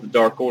one of the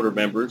Dark Order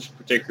members,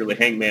 particularly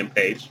Hangman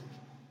Page,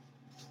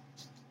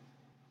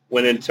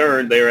 when in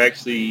turn they are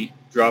actually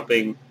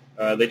dropping,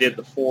 they did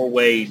the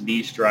four-way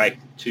knee strike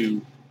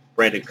to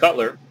Brandon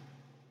Cutler,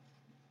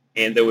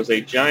 and there was a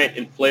giant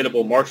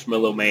inflatable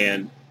marshmallow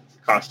man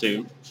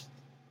costume.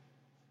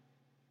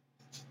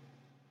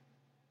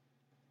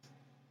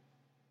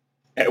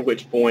 At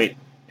which point,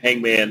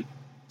 Hangman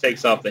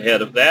takes off the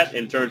head of that,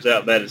 and turns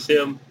out that it's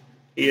him.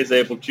 He is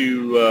able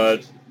to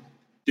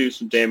do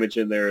some damage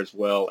in there as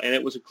well, and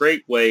it was a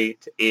great way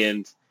to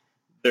end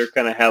their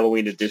kind of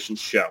Halloween edition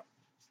show.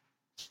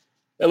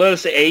 That led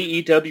us to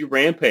AEW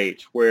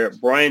Rampage, where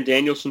Bryan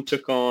Danielson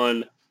took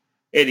on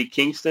Eddie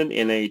Kingston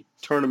in a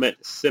tournament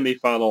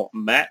semifinal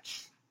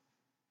match.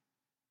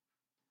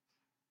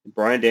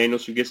 Bryan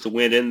Danielson gets the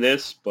win in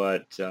this,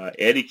 but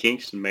Eddie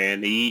Kingston,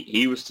 man,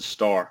 he was the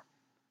star.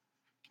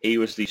 He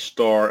was the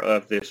star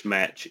of this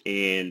match,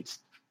 and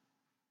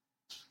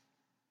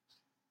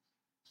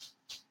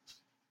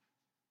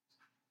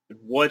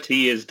what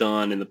he has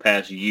done in the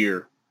past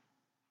year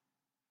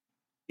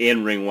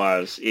in-ring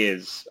wise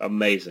is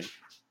amazing.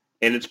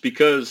 And it's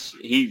because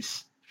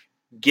he's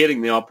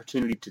getting the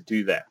opportunity to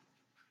do that.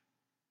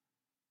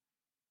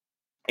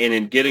 And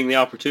in getting the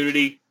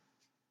opportunity,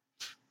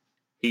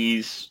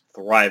 he's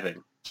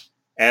thriving.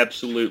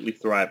 Absolutely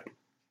thriving.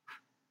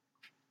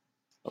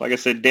 Like I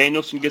said,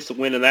 Danielson gets the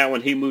win in that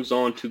one. He moves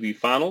on to the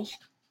finals.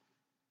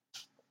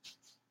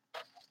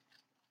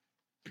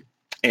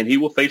 And he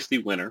will face the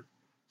winner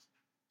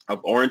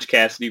of Orange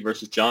Cassidy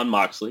versus Jon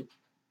Moxley,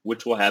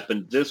 which will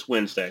happen this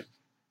Wednesday.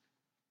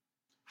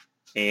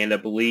 And I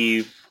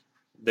believe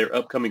their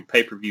upcoming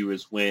pay-per-view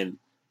is when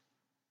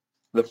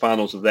the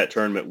finals of that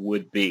tournament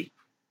would be.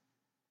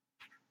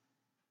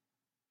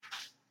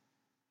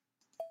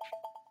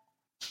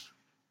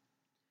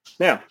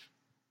 Now,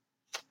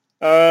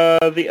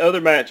 the other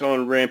match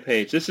on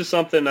Rampage. This is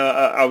something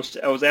I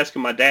was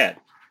asking my dad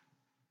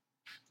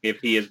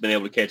if he has been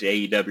able to catch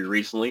AEW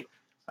recently.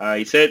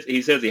 He says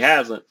he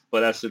hasn't,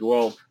 but I said,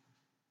 well,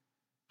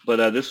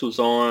 but this was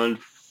on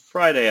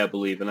Friday, I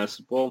believe, and I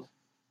said, well,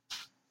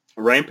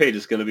 Rampage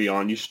is going to be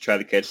on. You should try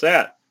to catch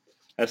that.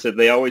 I said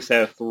they always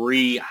have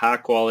 3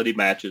 high-quality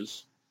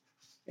matches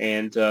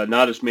and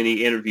not as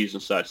many interviews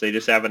and such. They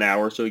just have an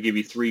hour, so they give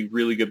you 3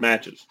 really good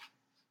matches.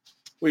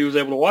 Well, he was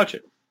able to watch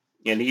it.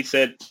 And he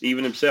said,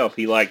 even himself,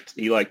 he liked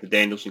the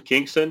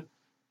Danielson-Kingston.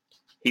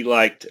 He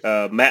liked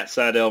Matt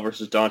Sydal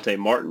versus Dante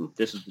Martin.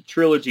 This is the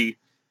trilogy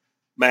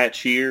match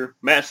here.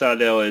 Matt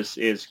Sydal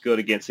is good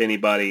against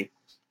anybody.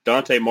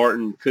 Dante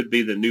Martin could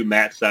be the new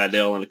Matt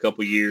Sydal in a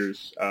couple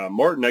years.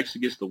 Martin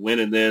actually gets the win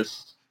in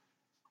this.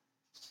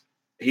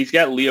 He's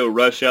got Leo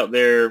Rush out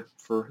there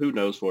for who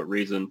knows what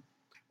reason.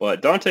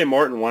 But Dante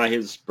Martin, while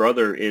his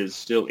brother is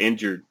still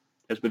injured,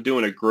 has been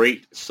doing a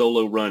great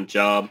solo run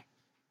job.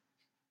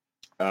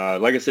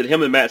 Like I said,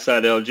 him and Matt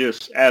Sydal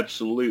just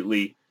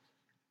absolutely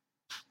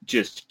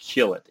just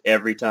kill it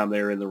every time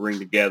they're in the ring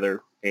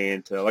together.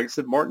 And like I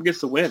said, Martin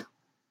gets the win.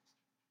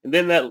 And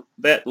then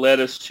that led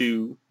us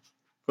to,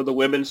 for the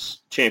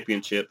women's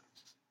championship,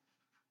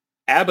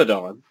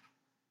 Abaddon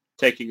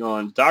taking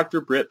on Dr.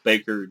 Britt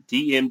Baker,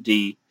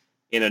 DMD,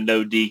 in a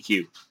no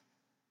DQ.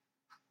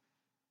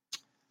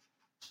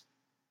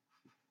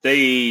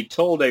 They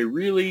told a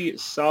really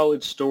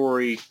solid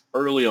story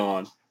early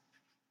on.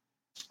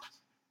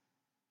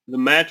 The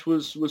match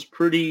was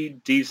pretty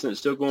decent,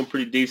 still going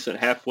pretty decent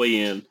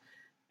halfway in,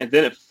 and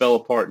then it fell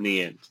apart in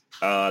the end.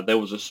 There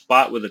was a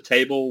spot with a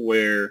table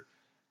where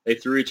they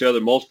threw each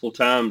other multiple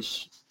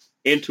times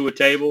into a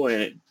table,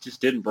 and it just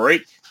didn't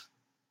break.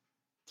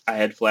 I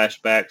had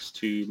flashbacks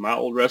to my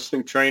old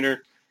wrestling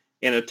trainer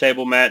in a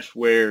table match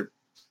where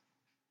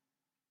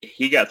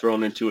he got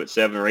thrown into it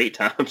 7 or 8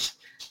 times,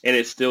 and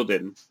it still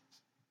didn't.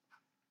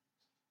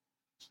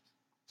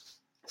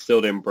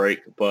 Still didn't break.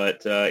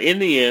 But in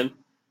the end,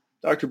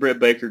 Dr. Britt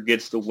Baker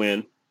gets the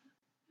win.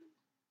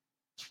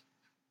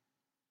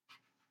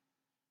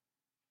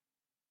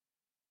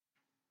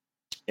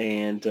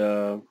 And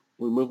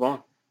we move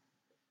on.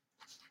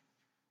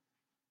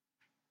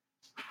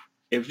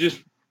 It was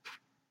just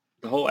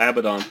the whole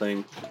Abaddon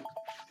thing.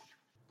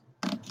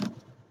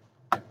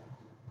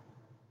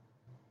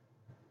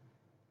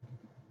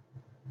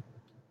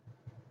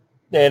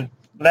 And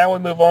now we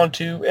move on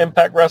to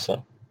Impact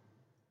Wrestling.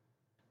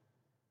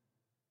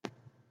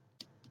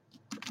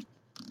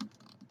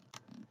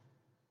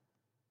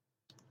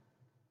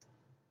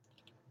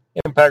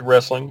 Impact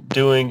Wrestling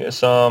doing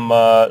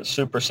some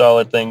super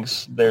solid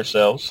things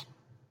themselves.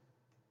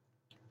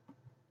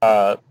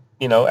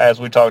 As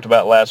we talked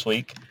about last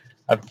week,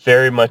 I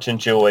very much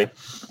enjoy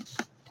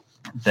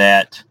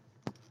that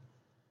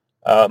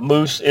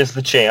Moose is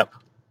the champ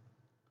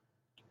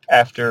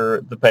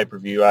after the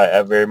pay-per-view.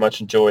 I very much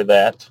enjoy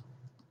that.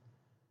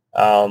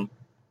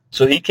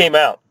 So he came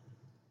out,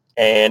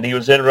 and he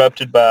was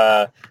interrupted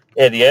by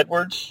Eddie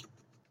Edwards,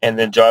 and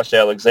then Josh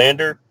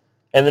Alexander,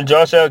 and then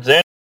Josh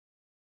Alexander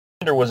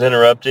was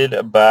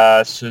interrupted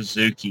by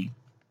Suzuki,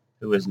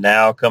 who is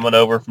now coming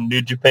over from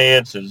New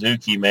Japan.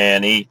 Suzuki,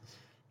 man, he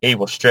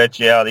will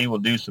stretch you out. He will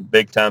do some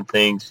big-time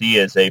things. He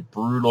is a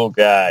brutal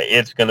guy.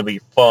 It's going to be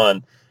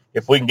fun.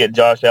 If we can get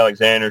Josh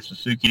Alexander and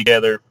Suzuki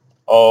together,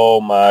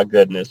 oh, my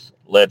goodness,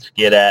 let's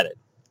get at it.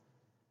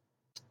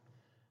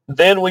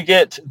 Then we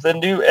get the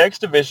new X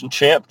Division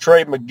champ,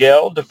 Trey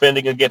Miguel,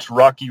 defending against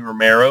Rocky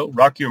Romero.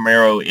 Rocky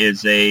Romero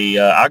is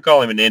I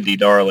call him an indie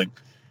darling.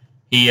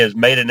 He has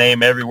made a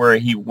name everywhere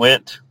he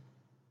went.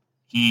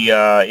 He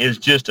is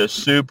just a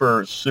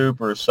super,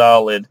 super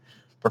solid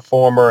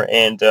performer,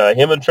 and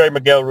him and Trey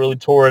Miguel really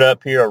tore it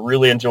up here. I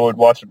really enjoyed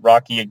watching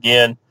Rocky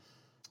again.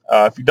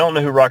 If you don't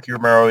know who Rocky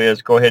Romero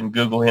is, go ahead and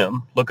Google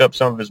him. Look up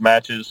some of his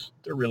matches.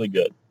 They're really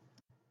good.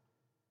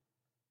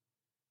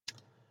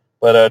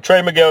 But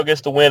Trey Miguel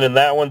gets the win in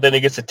that one. Then he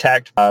gets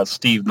attacked by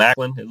Steve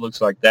Macklin. It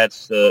looks like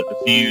that's the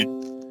feud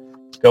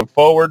going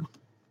forward.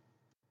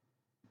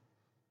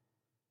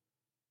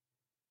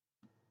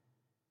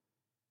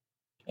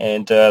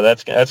 And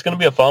that's going to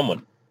be a fun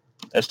one.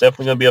 That's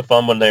definitely going to be a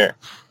fun one there.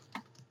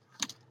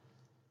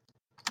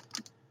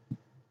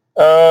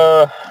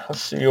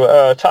 Let's see.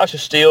 Tasha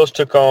Steelz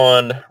took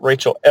on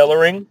Rachel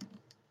Ellering.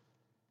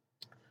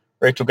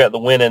 Rachel got the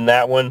win in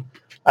that one.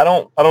 I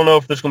don't know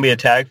if there's going to be a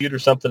tag feud or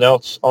something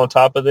else on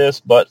top of this,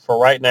 but for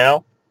right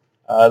now,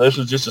 this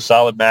was just a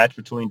solid match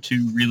between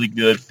two really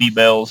good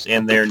females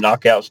in their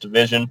knockouts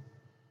division,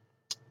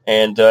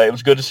 and it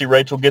was good to see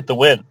Rachel get the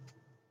win.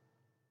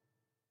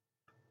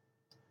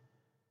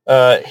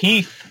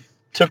 Heath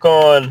took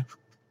on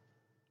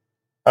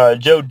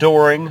Joe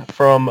Doring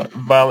from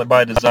Violent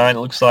by Design. It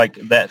looks like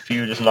that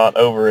feud is not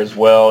over as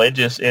well. It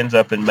just ends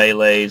up in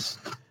melees.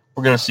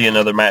 We're going to see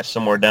another match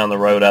somewhere down the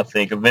road, I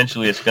think.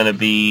 Eventually it's going to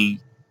be,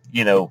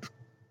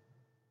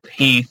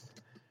 Heath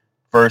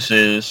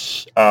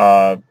versus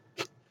Eric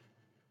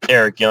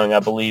Young, I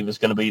believe, is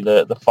going to be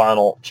the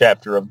final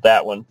chapter of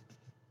that one.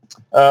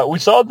 We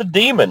saw the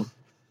Demon.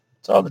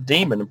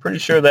 I'm pretty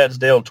sure that's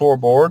Dale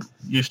Torborg.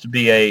 Used to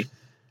be a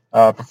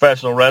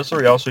professional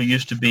wrestler. He also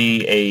used to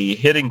be a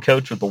hitting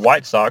coach with the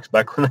White Sox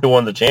back when they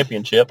won the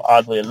championship,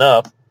 oddly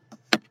enough.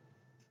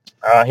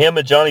 Him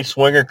and Johnny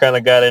Swinger kind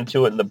of got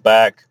into it in the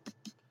back.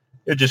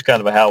 It was just kind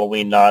of a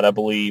Halloween nod, I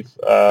believe.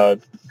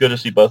 Good to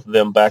see both of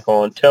them back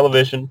on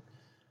television.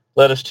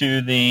 Led us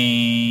to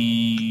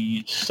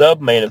the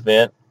sub-main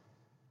event.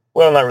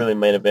 Well, not really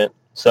main event,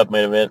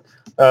 sub-main event.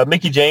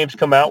 Mickie James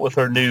come out with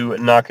her new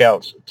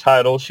Knockouts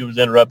title. She was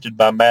interrupted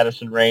by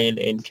Madison Rayne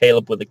and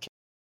Caleb with a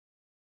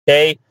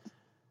K.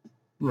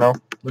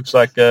 Looks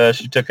like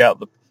she took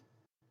out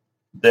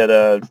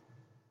I'm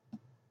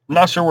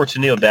not sure where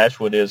Tennille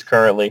Dashwood is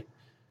currently,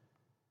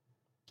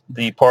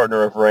 the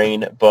partner of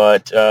Rayne,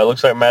 but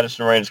looks like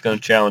Madison Rayne is going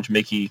to challenge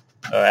Mickie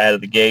out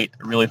of the gate.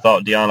 I really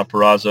thought Deonna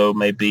Purrazzo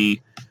may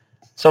be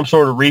some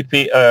sort of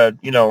repeat,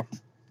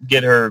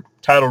 get her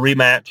title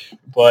rematch,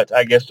 but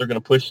I guess they're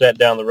going to push that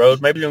down the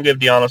road. Maybe they're going to give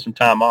Deonna some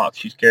time off.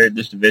 She's carried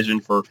this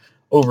division for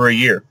over a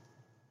year.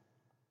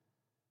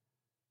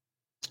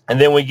 And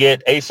then we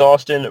get Ace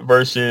Austin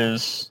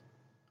versus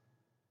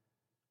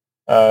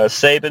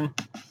Sabin,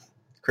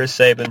 Chris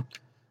Sabin.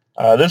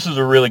 This is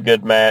a really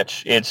good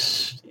match.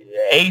 It's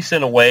Ace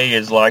in a way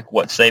is like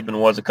what Sabin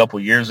was a couple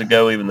years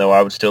ago, even though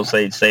I would still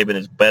say Sabin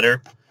is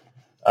better.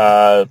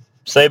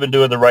 Sabin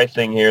doing the right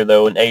thing here,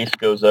 though, and Ace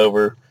goes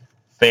over.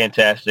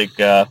 Fantastic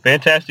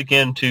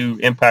into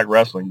Impact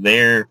Wrestling.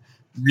 They're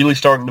really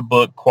starting to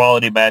book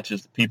quality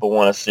matches that people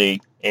want to see,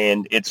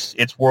 and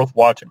it's worth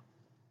watching.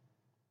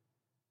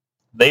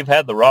 They've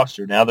had the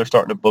roster. Now they're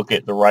starting to book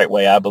it the right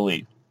way, I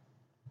believe.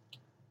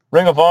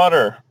 Ring of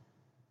Honor.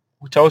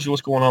 We told you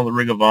what's going on with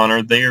Ring of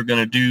Honor. They are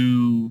going to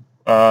do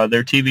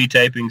their TV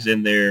tapings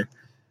in their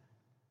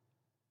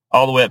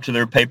all the way up to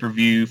their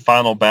pay-per-view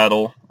final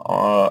battle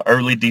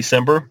early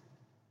December.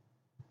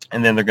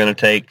 And then they're going to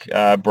take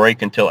a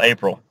break until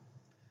April.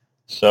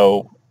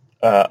 So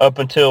up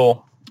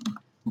until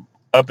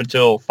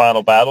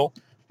final battle,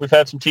 we've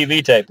had some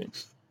TV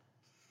tapings.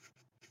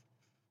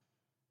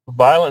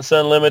 Violence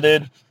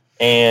Unlimited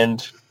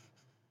and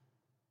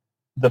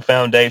the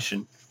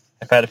Foundation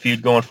have had a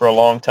feud going for a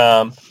long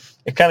time.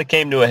 It kind of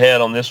came to a head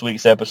on this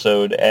week's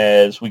episode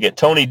as we get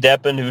Tony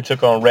Deppen, who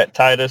took on Rhett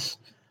Titus.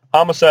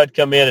 Homicide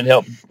come in and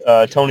help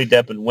Tony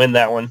Deppen win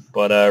that one,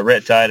 but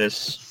Rhett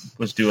Titus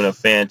was doing a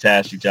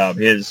fantastic job.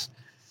 His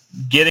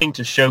getting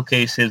to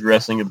showcase his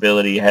wrestling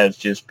ability has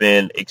just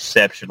been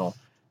exceptional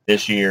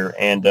this year,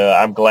 and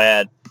I'm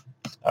glad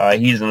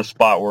he's in a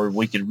spot where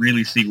we can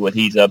really see what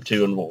he's up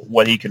to and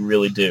what he can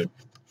really do.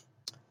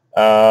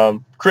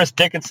 Chris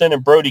Dickinson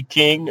and Brody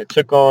King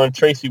took on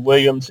Tracy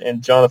Williams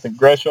and Jonathan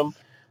Gresham.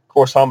 Of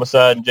course,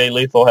 Homicide and Jay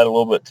Lethal had a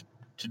little bit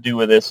to do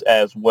with this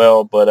as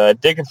well,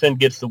 but Dickinson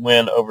gets the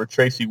win over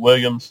Tracy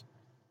Williams.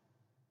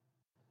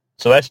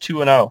 So that's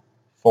 2-0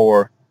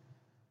 for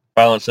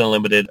Violence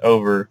Unlimited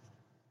over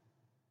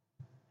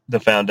the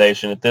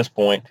Foundation at this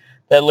point.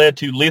 That led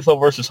to Lethal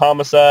versus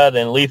Homicide,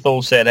 and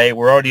Lethal said, hey,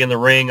 we're already in the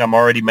ring. I'm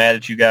already mad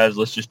at you guys.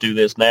 Let's just do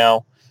this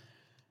now.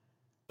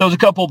 There was a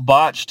couple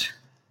botched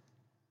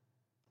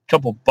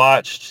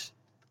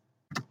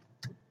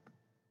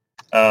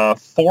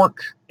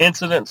fork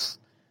incidents.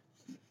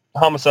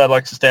 Homicide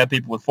likes to stab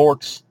people with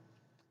forks.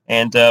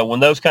 And when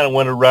those kind of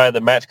went awry,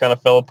 the match kind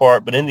of fell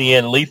apart. But in the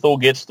end, Lethal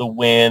gets the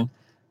win,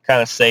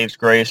 kind of saves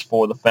grace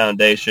for the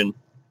Foundation.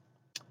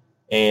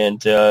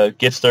 and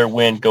gets their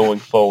win going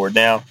forward.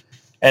 Now,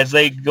 as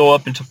they go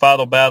up into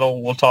Final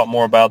Battle, we'll talk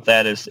more about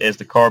that as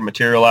the card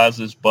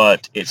materializes,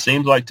 but it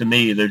seems like to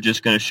me they're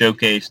just going to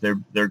showcase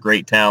their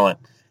great talent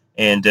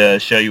and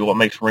show you what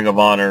makes Ring of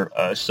Honor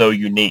so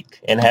unique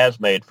and has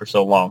made for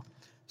so long.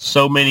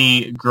 So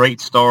many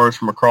great stars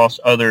from across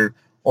other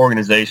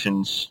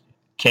organizations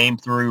came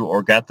through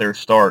or got their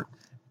start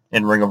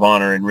in Ring of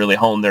Honor and really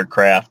honed their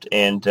craft.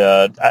 And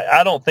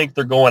I don't think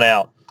they're going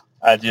out.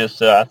 I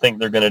think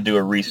they're going to do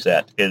a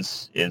reset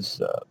is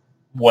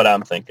what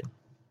I'm thinking.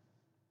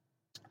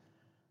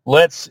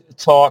 Let's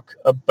talk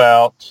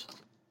about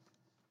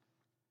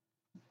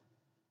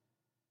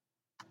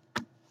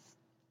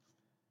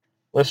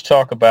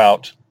the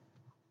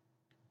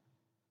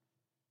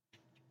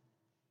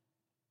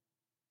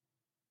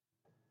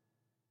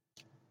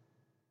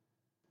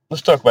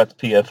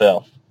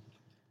PFL.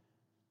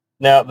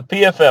 Now, the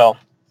PFL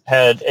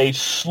had a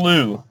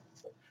slew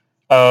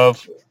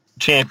of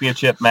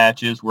championship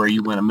matches where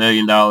you win $1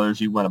 million,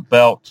 you win a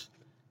belt.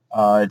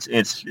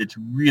 It's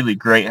really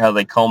great how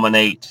they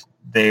culminate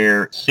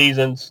their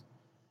seasons.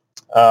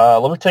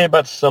 Let me tell you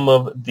about some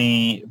of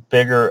the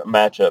bigger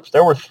matchups.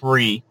 There were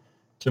 3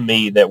 to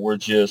me that were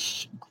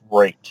just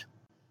great.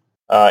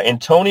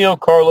 Antonio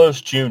Carlos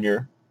Jr.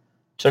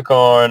 took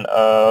on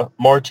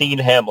Martin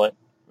Hamlet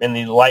in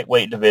the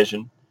lightweight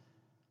division.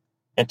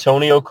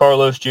 Antonio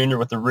Carlos Jr.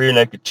 with the rear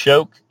naked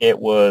choke. It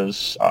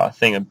was a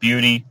thing of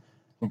beauty.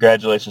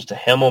 Congratulations to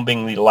him on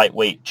being the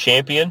lightweight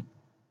champion.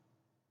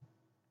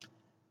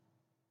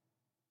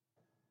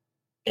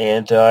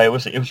 And it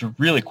was a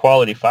really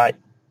quality fight.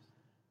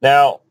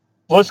 Now,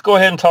 let's go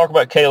ahead and talk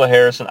about Kayla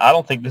Harrison. I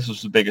don't think this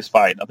was the biggest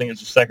fight. I think it's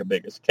the second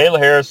biggest. Kayla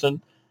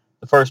Harrison,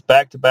 the first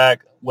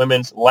back-to-back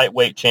women's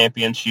lightweight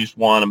champion. She's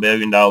won $1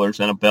 million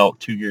and a belt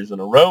 2 years in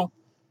a row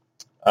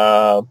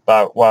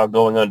while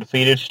going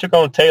undefeated. She took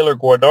on Taylor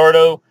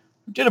Guardado,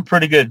 who did a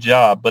pretty good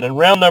job. But in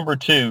round number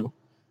 2,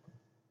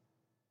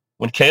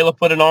 when Kayla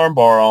put an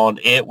armbar on,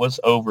 it was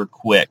over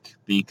quick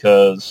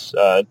because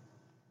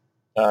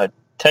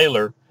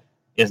Taylor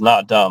is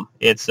not dumb.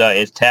 It's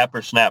tap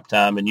or snap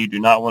time, and you do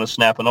not want to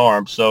snap an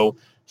arm. So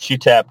she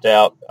tapped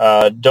out.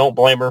 Don't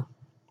blame her.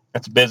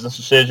 That's a business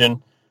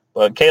decision.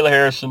 But Kayla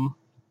Harrison,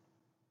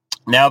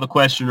 now the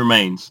question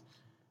remains,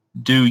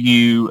 do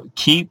you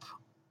keep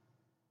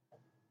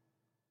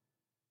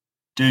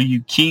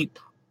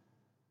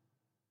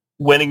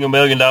winning $1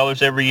 million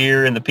every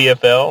year in the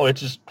PFL?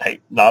 It's just, hey,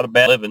 not a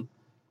bad living.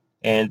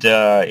 And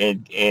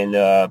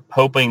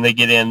hoping they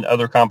get in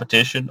other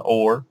competition,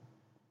 or,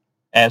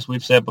 as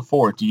we've said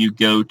before, do you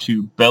go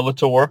to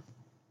Bellator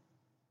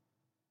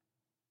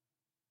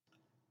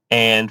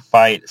and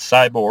fight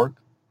Cyborg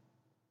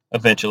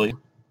eventually?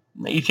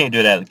 You can't do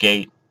it out of the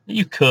gate.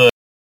 You could,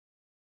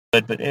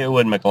 but it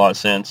wouldn't make a lot of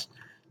sense.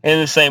 And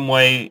in the same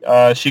way,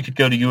 she could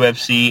go to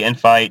UFC and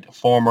fight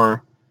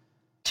former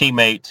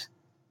teammate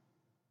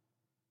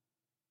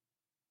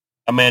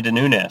Amanda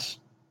Nunes.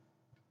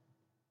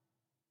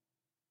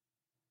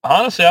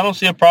 Honestly, I don't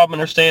see a problem in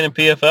her staying in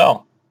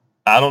PFL.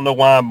 I don't know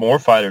why more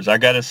fighters. I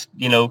got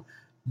to,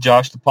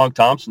 Josh the Punk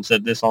Thompson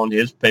said this on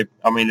his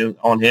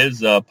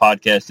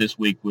podcast this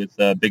week with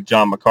Big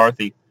John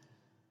McCarthy.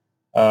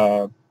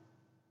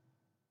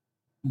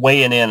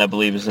 Weighing In, I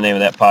believe, is the name of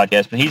that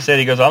podcast. But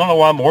he goes, I don't know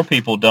why more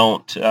people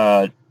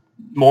don't,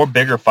 more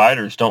bigger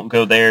fighters don't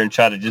go there and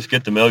try to just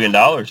get the $1 million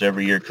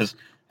every year, because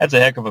that's a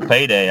heck of a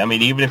payday. I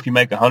mean, even if you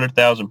make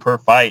 $100,000 per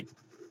fight,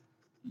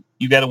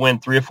 you got to win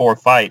 3 or 4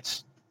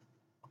 fights,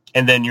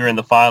 and then you're in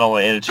the final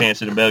and a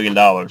chance at $1 million.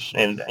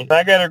 And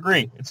I got to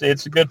agree,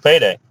 it's a good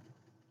payday.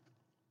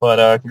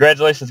 But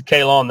congratulations to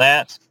Kayla on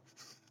that.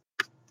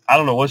 I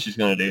don't know what she's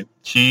going to do.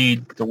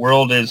 The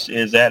world is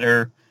at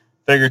her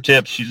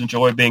fingertips. She's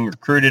enjoying being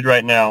recruited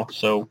right now,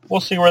 so we'll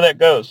see where that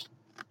goes.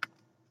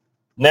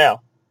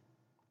 Now,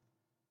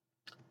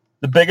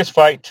 the biggest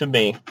fight to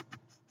me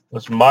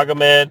was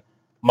Magomed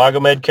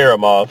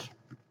Karamov,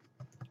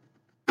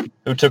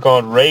 who took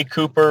on Ray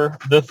Cooper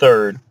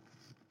III.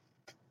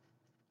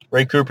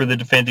 Ray Cooper, the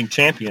defending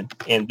champion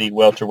in the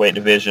welterweight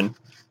division.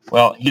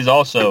 Well, he's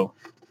also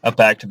a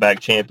back-to-back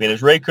champion,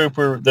 as Ray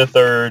Cooper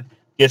III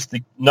gets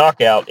the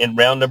knockout in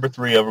round number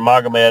 3 over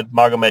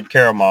Magomed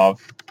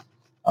Karamov.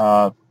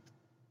 Magomed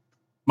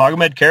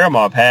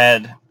Karamov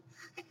had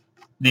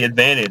the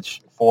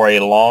advantage for a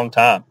long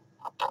time.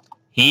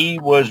 He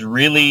was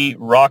really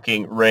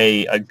rocking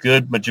Ray a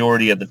good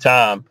majority of the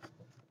time,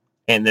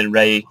 and then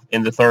Ray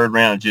in the 3rd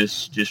round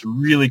just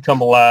really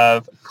come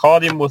alive,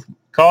 caught him with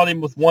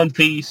one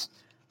piece,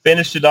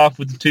 finished it off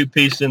with the 2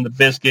 pieces in the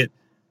biscuit,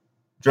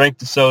 drank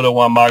the soda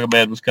while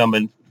Magomed was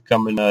coming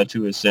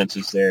to his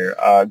senses there.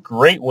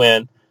 Great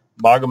win.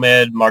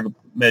 Magomed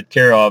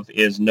Karamov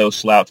is no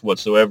slouch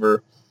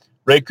whatsoever.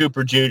 Ray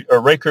Cooper III,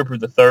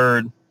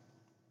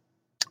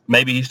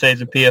 maybe he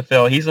stays in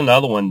PFL. He's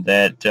another one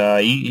that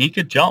he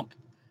could jump,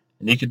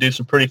 and he could do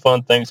some pretty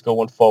fun things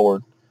going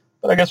forward.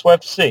 But I guess we'll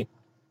have to see.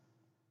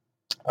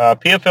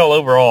 PFL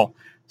overall,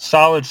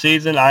 solid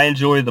season. I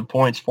enjoy the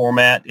points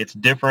format. It's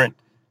different.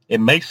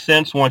 It makes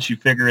sense once you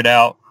figure it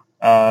out.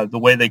 the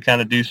way they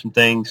kind of do some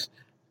things.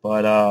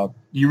 But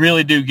you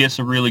really do get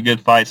some really good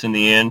fights in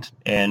the end,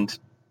 and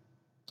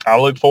I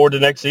look forward to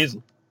next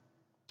season.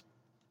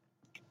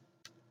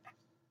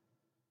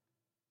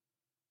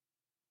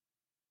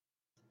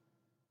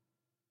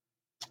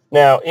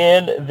 Now,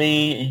 in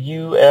the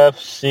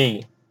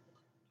UFC,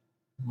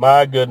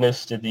 my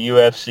goodness, did the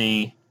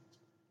UFC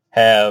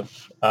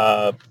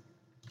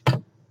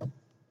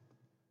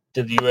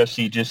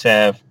just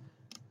have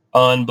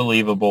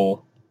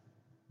unbelievable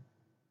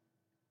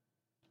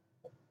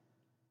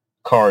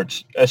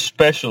cards,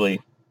 especially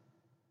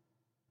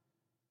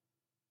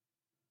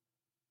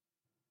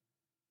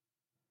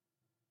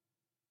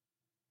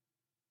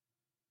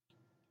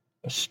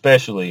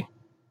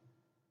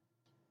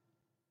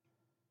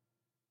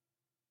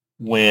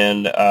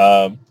when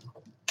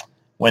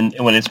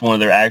it's one of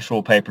their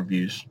actual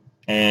pay-per-views.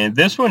 And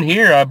this one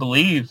here, I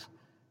believe,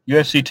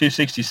 UFC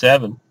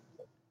 267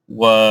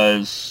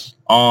 was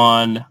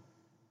on.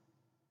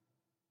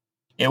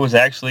 It was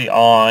actually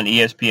on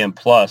ESPN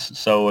Plus.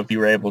 So if you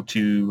were able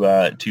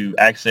to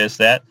access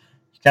that,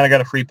 you kind of got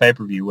a free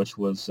pay-per-view, which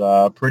was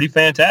pretty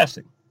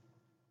fantastic.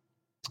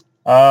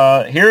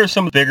 Here are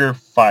some bigger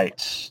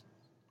fights.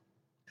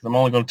 I'm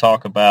only going to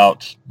talk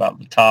about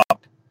the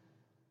top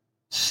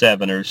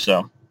 7 or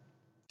so.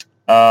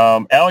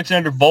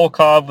 Alexander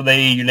Volkov with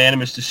a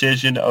unanimous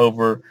decision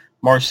over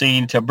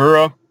Marcin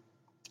Tybura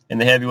in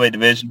the heavyweight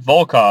division.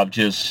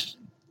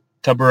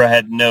 Tybura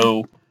had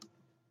no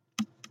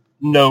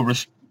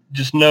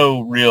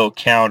real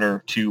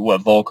counter to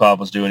what Volkov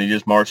was doing. He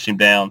just marched him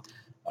down.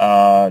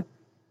 The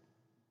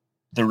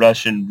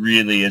Russian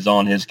really is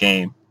on his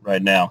game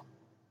right now.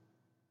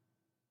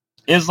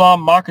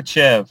 Islam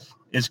Makhachev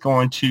is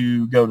going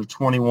to go to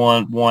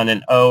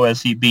 21-1-0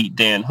 as he beat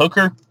Dan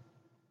Hooker.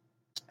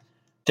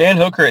 Dan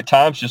Hooker at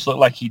times just looked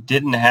like he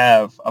didn't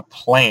have a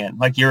plan.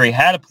 Like he already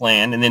had a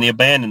plan, and then he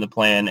abandoned the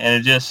plan. And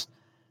it just,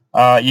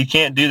 you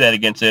can't do that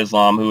against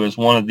Islam, who is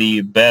one of the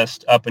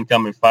best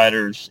up-and-coming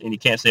fighters. And you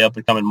can't say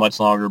up-and-coming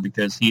much longer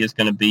because he is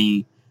going to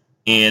be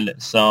in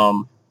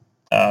some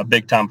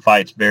big-time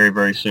fights very,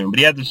 very soon. But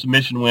he had the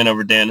submission win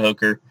over Dan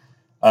Hooker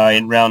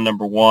in round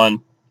number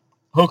 1.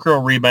 Hooker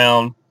will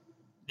rebound.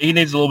 He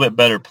needs a little bit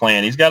better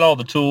plan. He's got all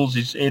the tools.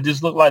 It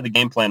just looked like the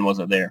game plan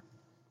wasn't there.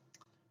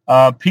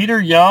 Peter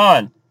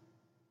Yan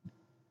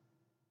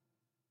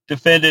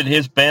defended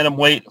his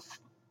bantamweight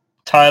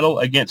title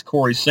against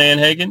Corey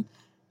Sandhagen.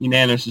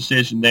 Unanimous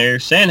decision there.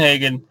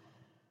 Sandhagen,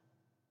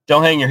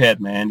 don't hang your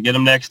head, man. Get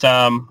him next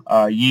time.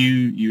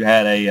 You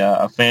had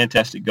a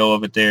fantastic go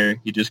of it there.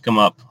 You just come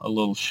up a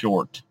little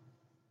short.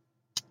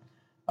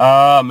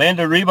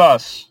 Amanda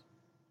Ribas,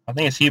 I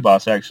think it's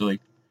Ribas actually,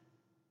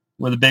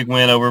 with a big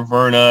win over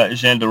Verna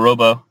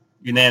Jandiroba.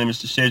 Unanimous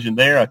decision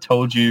there. I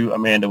told you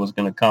Amanda was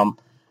going to come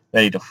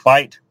ready to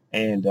fight,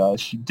 and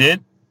she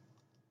did.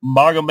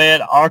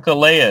 Magomed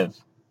Ankalaev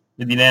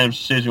with the unanimous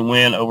decision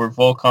win over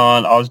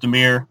Volkan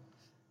Ozdemir,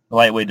 the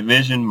lightweight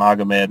division.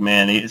 Magomed,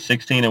 man, he's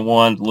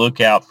 16-1.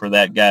 Look out for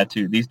that guy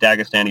too. These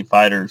Dagestani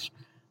fighters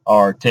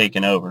are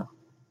taking over.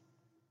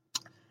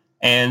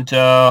 And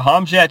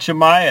Hamzat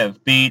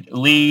Chimaev beat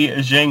Li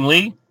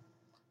Zhengli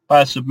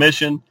by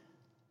submission.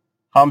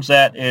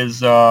 Hamzat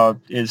is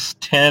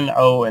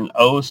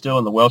 10-0-0 still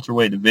in the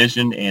welterweight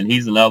division, and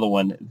he's another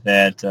one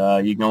that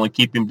you can only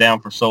keep him down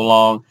for so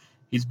long.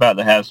 He's about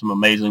to have some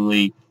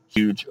amazingly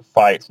huge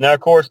fights. Now, of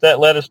course, that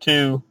led us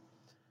to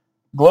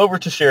Glover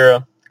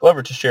Teixeira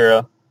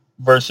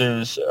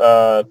versus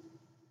Jan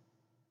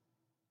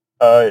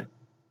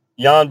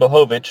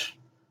Blachowicz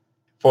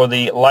for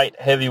the light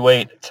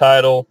heavyweight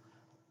title.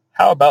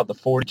 How about the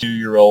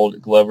 42-year-old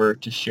Glover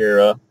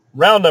Teixeira?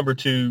 Round number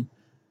 2.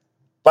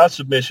 By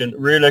submission,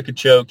 rear naked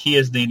choke. He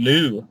is the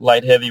new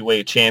light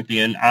heavyweight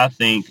champion. I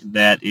think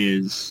that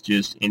is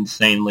just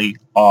insanely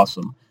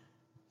awesome.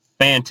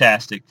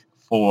 Fantastic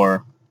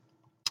for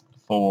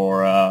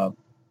him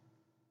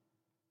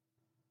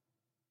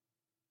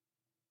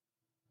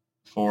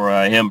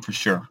for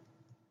sure.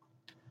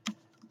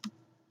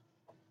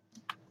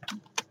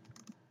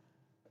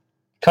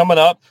 Coming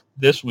up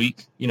this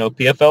week,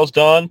 PFL's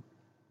done.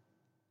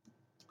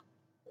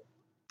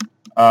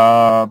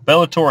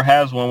 Bellator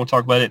has one. We'll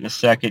talk about it in a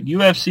second.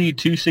 UFC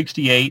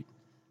 268.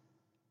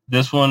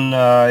 This one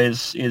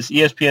is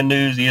ESPN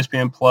News,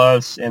 ESPN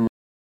Plus, and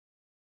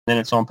then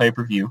it's on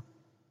pay-per-view.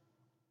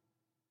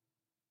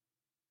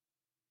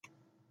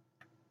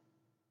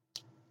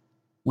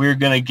 We're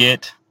going to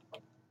get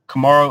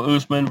Kamaru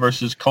Usman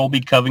versus Colby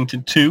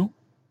Covington 2.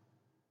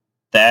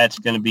 That's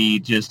going to be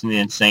just an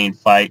insane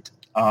fight.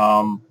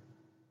 I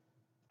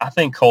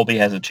think Colby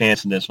has a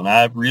chance in this one.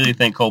 I really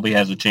think Colby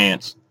has a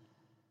chance.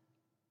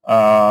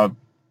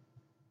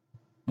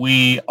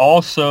 We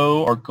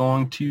also are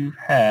going to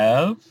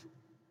have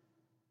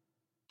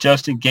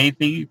Justin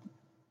Gaethje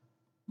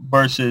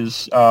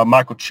versus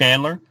Michael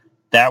Chandler.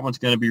 That one's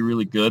going to be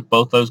really good.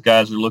 Both those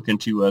guys are looking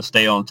to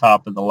stay on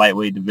top of the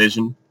lightweight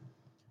division.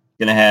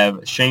 Going to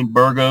have Shane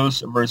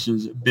Burgos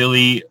versus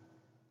Billy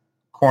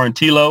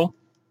Quarantillo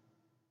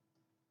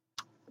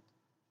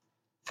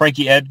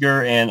Frankie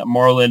Edgar and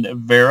Marlon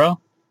Vera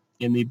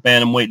in the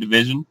bantamweight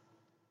division.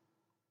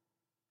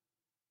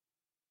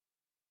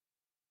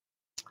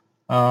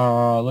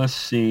 Let's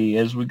see.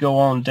 As we go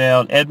on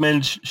down,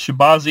 Edmund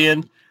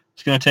Shabazian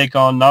is going to take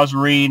on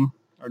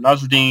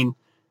Nasruddin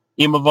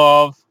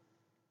Imavov.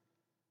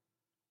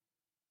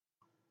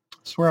 I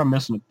swear I'm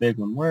missing a big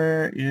one.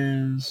 Where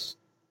is...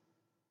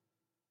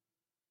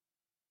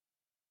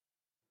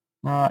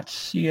 Not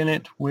seeing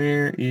it.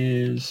 Where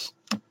is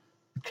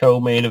the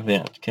co-main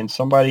event? Can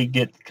somebody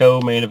get the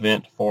co-main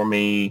event for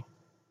me?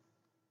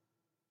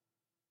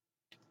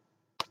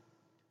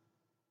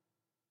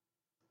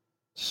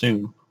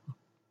 Soon.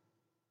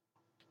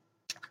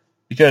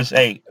 Because,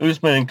 hey,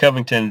 Usman and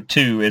Covington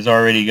 2 is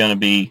already going to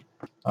be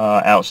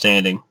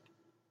outstanding.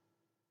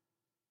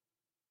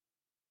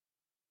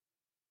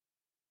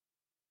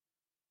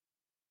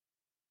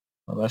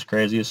 Well, that's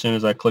crazy. As soon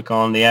as I click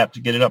on the app to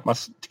get it up,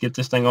 to get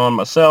this thing on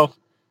myself,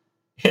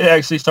 it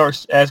actually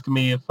starts asking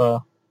me if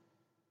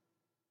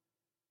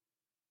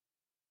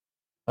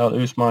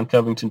Usman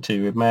Covington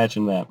 2.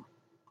 Imagine that.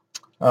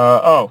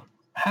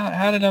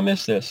 How did I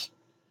miss this?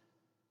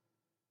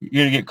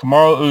 You're going to get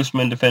Kamaru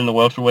Usman defending the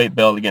welterweight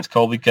belt against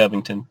Colby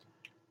Covington.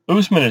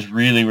 Usman is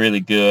really, really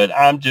good.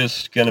 I'm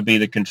just going to be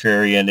the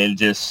contrarian and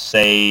just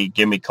say,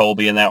 give me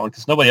Colby in that one,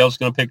 because nobody else is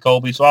going to pick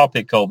Colby, so I'll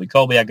pick Colby.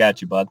 Colby, I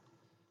got you, bud.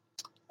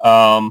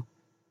 And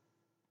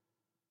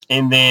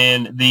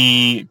then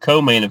the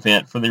co-main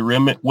event for the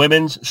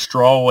women's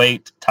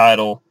strawweight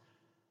title.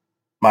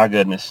 My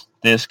goodness,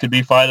 this could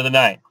be fight of the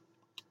night.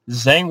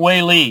 Zhang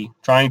Wei Li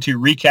trying to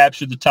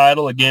recapture the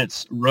title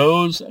against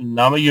Rose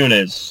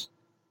Namajunas.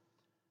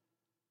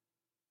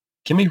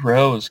 Give me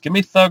Rose. Give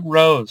me Thug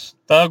Rose.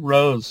 Thug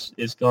Rose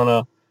is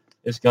gonna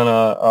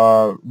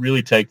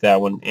really take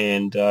that one,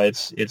 and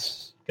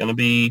it's gonna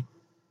be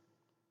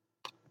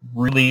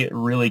really,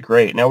 really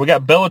great. Now we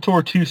got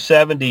Bellator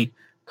 270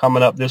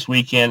 coming up this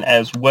weekend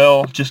as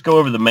well. Just go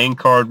over the main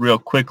card real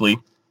quickly.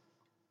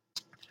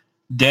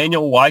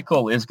 Daniel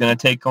Weichel is going to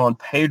take on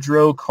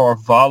Pedro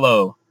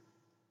Carvalho.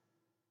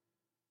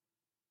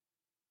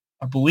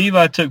 I believe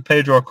I took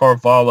Pedro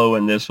Carvalho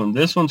in this one.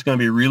 This one's going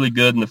to be really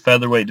good in the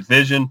featherweight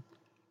division.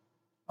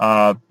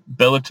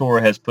 Bellator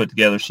has put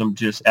together some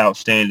just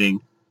outstanding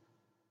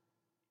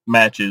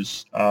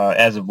matches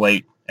as of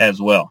late as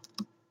well.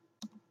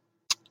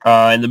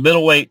 In the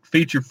middleweight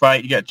feature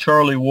fight, you got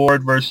Charlie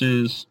Ward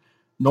versus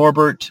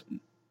Norbert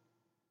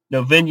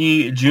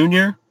Novenyi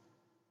Jr.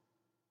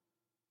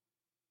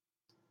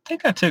 I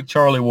think I took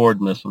Charlie Ward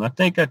in this one. I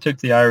think I took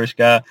the Irish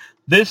guy.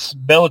 This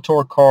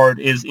Bellator card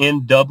is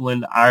in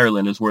Dublin,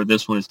 Ireland, is where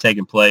this one is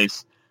taking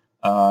place.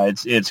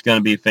 It's going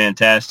to be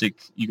fantastic.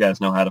 You guys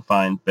know how to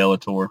find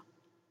Bellator.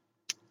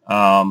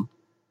 You're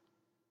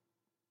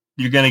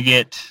going to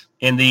get,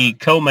 in the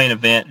co-main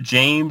event,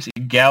 James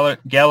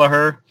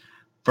Gallagher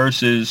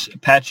versus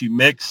Patchy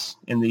Mix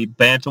in the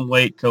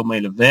bantamweight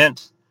co-main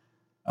event.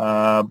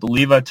 I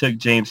believe I took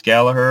James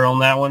Gallagher on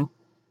that one.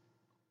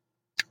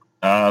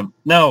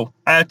 No,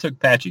 I took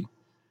Patchy.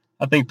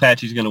 I think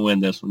Patchy's going to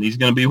win this one. He's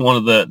going to be one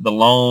of the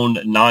lone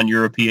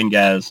non-European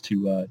guys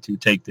to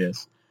take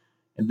this.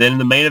 And then in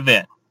the main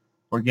event,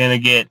 we're going to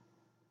get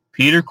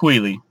Peter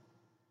Queally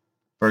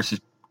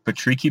versus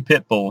Patricky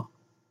Pitbull.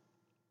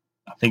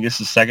 I think this is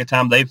the second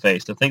time they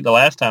faced. I think the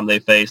last time they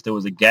faced, there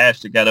was a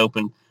gash that got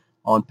open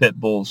on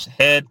Pitbull's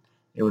head.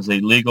 It was a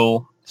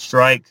legal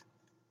strike.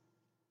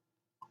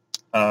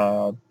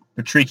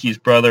 Patricky's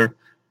brother,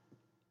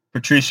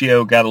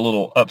 Patricio, got a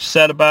little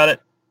upset about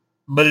it,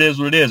 but it is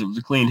what it is. It was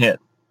a clean hit.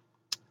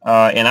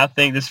 And I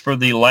think this is for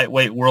the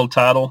lightweight world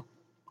title.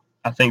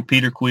 I think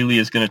Peter Queally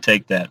is going to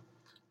take that.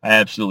 I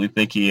absolutely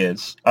think he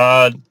is.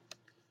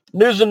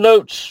 News and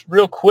notes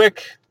real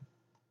quick.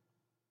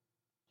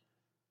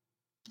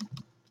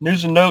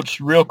 News and notes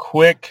real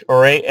quick,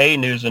 or a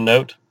news and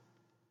note.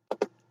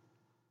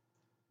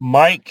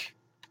 Mike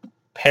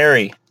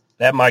Perry,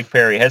 that Mike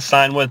Perry, has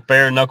signed with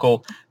Bare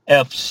Knuckle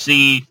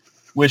FC.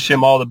 Wish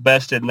him all the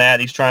best in that.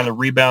 He's trying to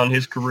rebound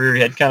his career.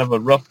 He had kind of a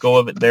rough go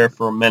of it there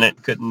for a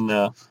minute. Couldn't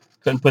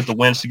put the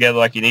wins together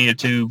like he needed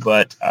to.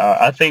 But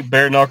I think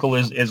Bare Knuckle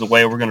is a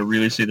way we're going to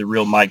really see the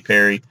real Mike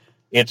Perry.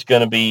 It's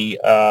going to be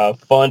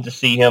fun to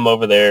see him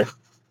over there.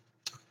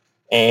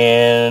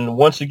 And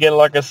once again,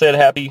 like I said,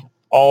 happy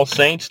All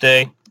Saints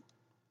Day.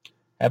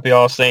 Happy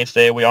All Saints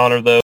Day. We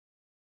honor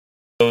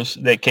those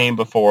that came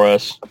before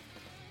us.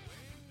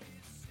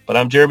 But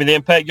I'm Jeremy the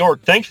Impact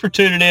York. Thanks for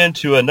tuning in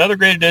to another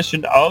great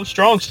edition of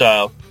Strong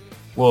Style.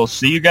 We'll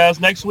see you guys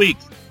next week.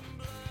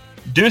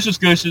 Deuces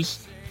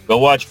Gooses. Go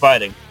watch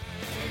fighting.